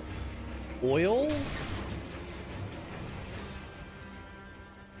throwing oil?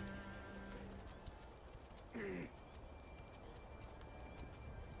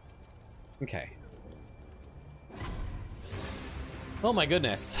 Okay. Oh my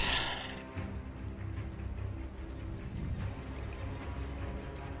goodness.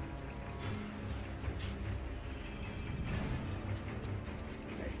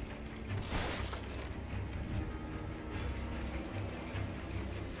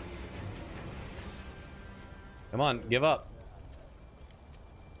 Come on, give up.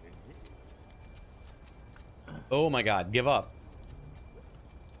 Oh my god, give up.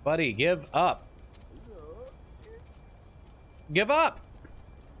 Buddy, give up. Give up!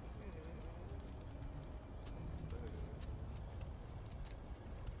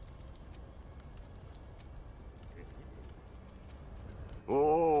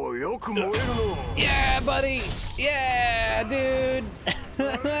 Oh, yeah, buddy! Yeah, dude!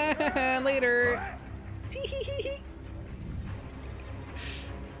 Later!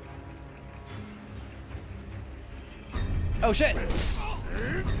 Oh shit!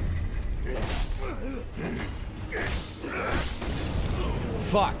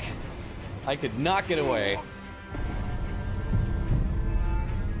 Fuck! I could not get away.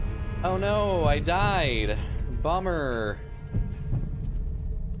 Oh no, I died. Bummer.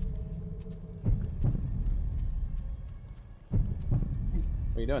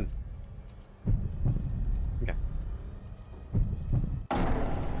 What are you doing? Okay.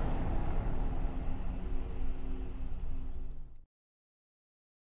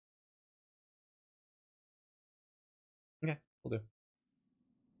 Okay, we'll do.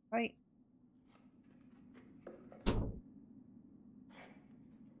 Bye.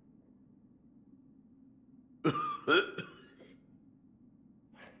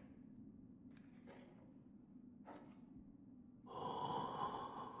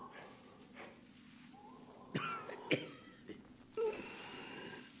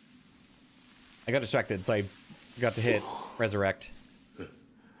 I got distracted, so I got to hit resurrect.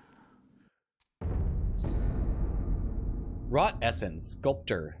 Wrought essence,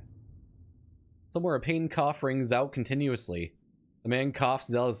 sculptor. Somewhere a pain cough rings out continuously. The man coughs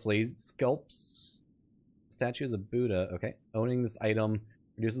zealously, sculpts statues of Buddha. Okay. Owning this item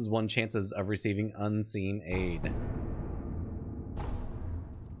reduces one chances of receiving unseen aid.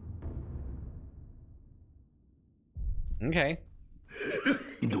 Okay.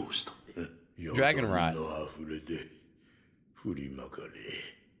 Dragon rot.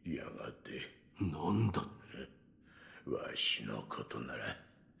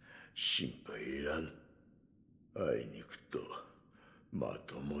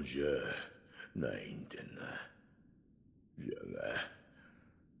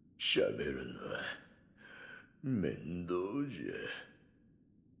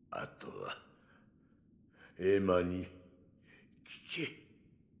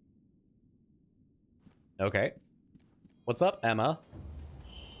 Okay. What's up, Emma?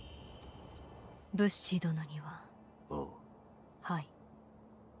 物資殿には、はい。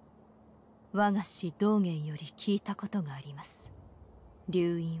我が師道元より聞いたことがあります。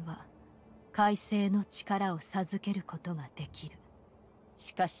流院は海星の力を授けることができる。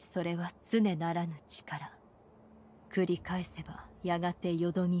しかしそれは常ならぬ力。繰り返せばやがて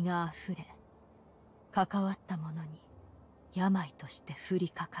よどみがあふれ、関わった者に病として降り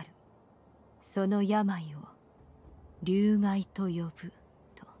かかる。その病を流害と呼ぶ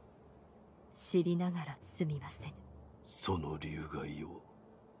と知りながらすみません。その流害を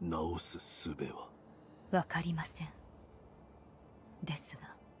治す術はわかりません。です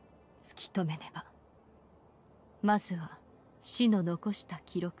が突き止めねば。まずは死の残した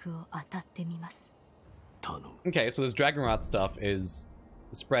記録を当たってみます。Okay, so this dragon rot stuff is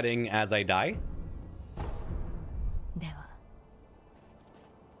spreading as I die.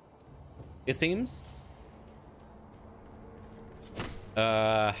 It seems.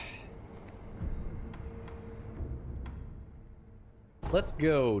 Let's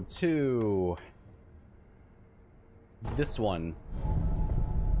go to this one.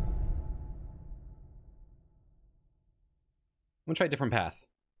 I'm gonna try a different path.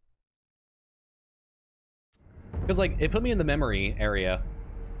 Because, like, it put me in the memory area.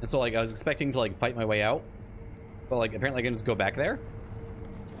 And so, like, I was expecting to, like, fight my way out. But, like, apparently I can just go back there.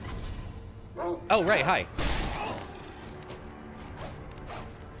 Oh, right, hi.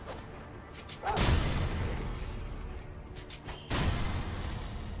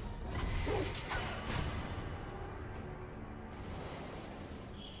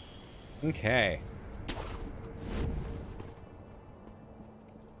 Okay.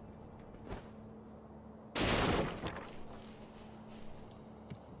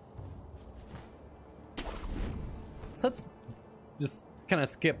 So let's just kind of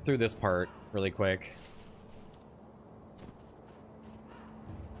skip through this part really quick.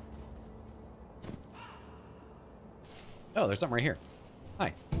 Oh, there's something right here.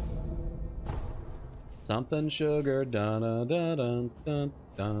 Hi. Something sugar, dun dun dun dun dun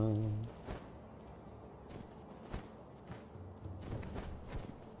dun.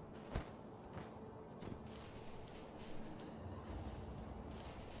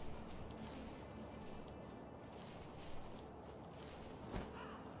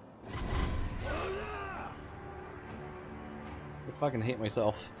 I fucking hate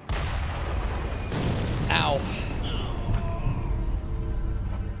myself. Ow.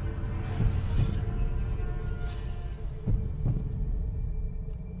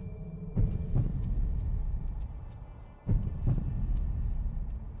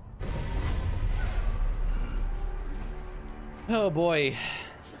 Oh boy.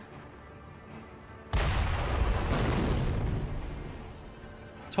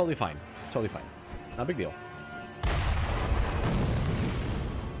 It's totally fine. It's totally fine. Not a big deal.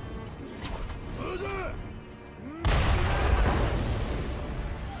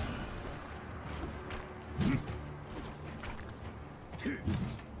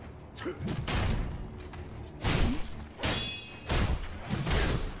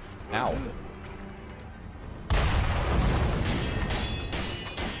 Ow.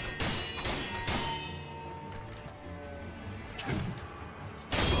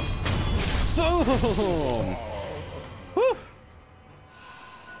 Boom! Whew.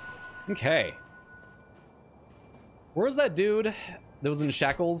 Okay. Where's that dude that was in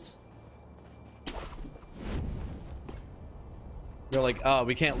shackles? They're like, oh,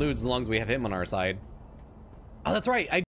 we can't lose as long as we have him on our side. Oh, that's right. I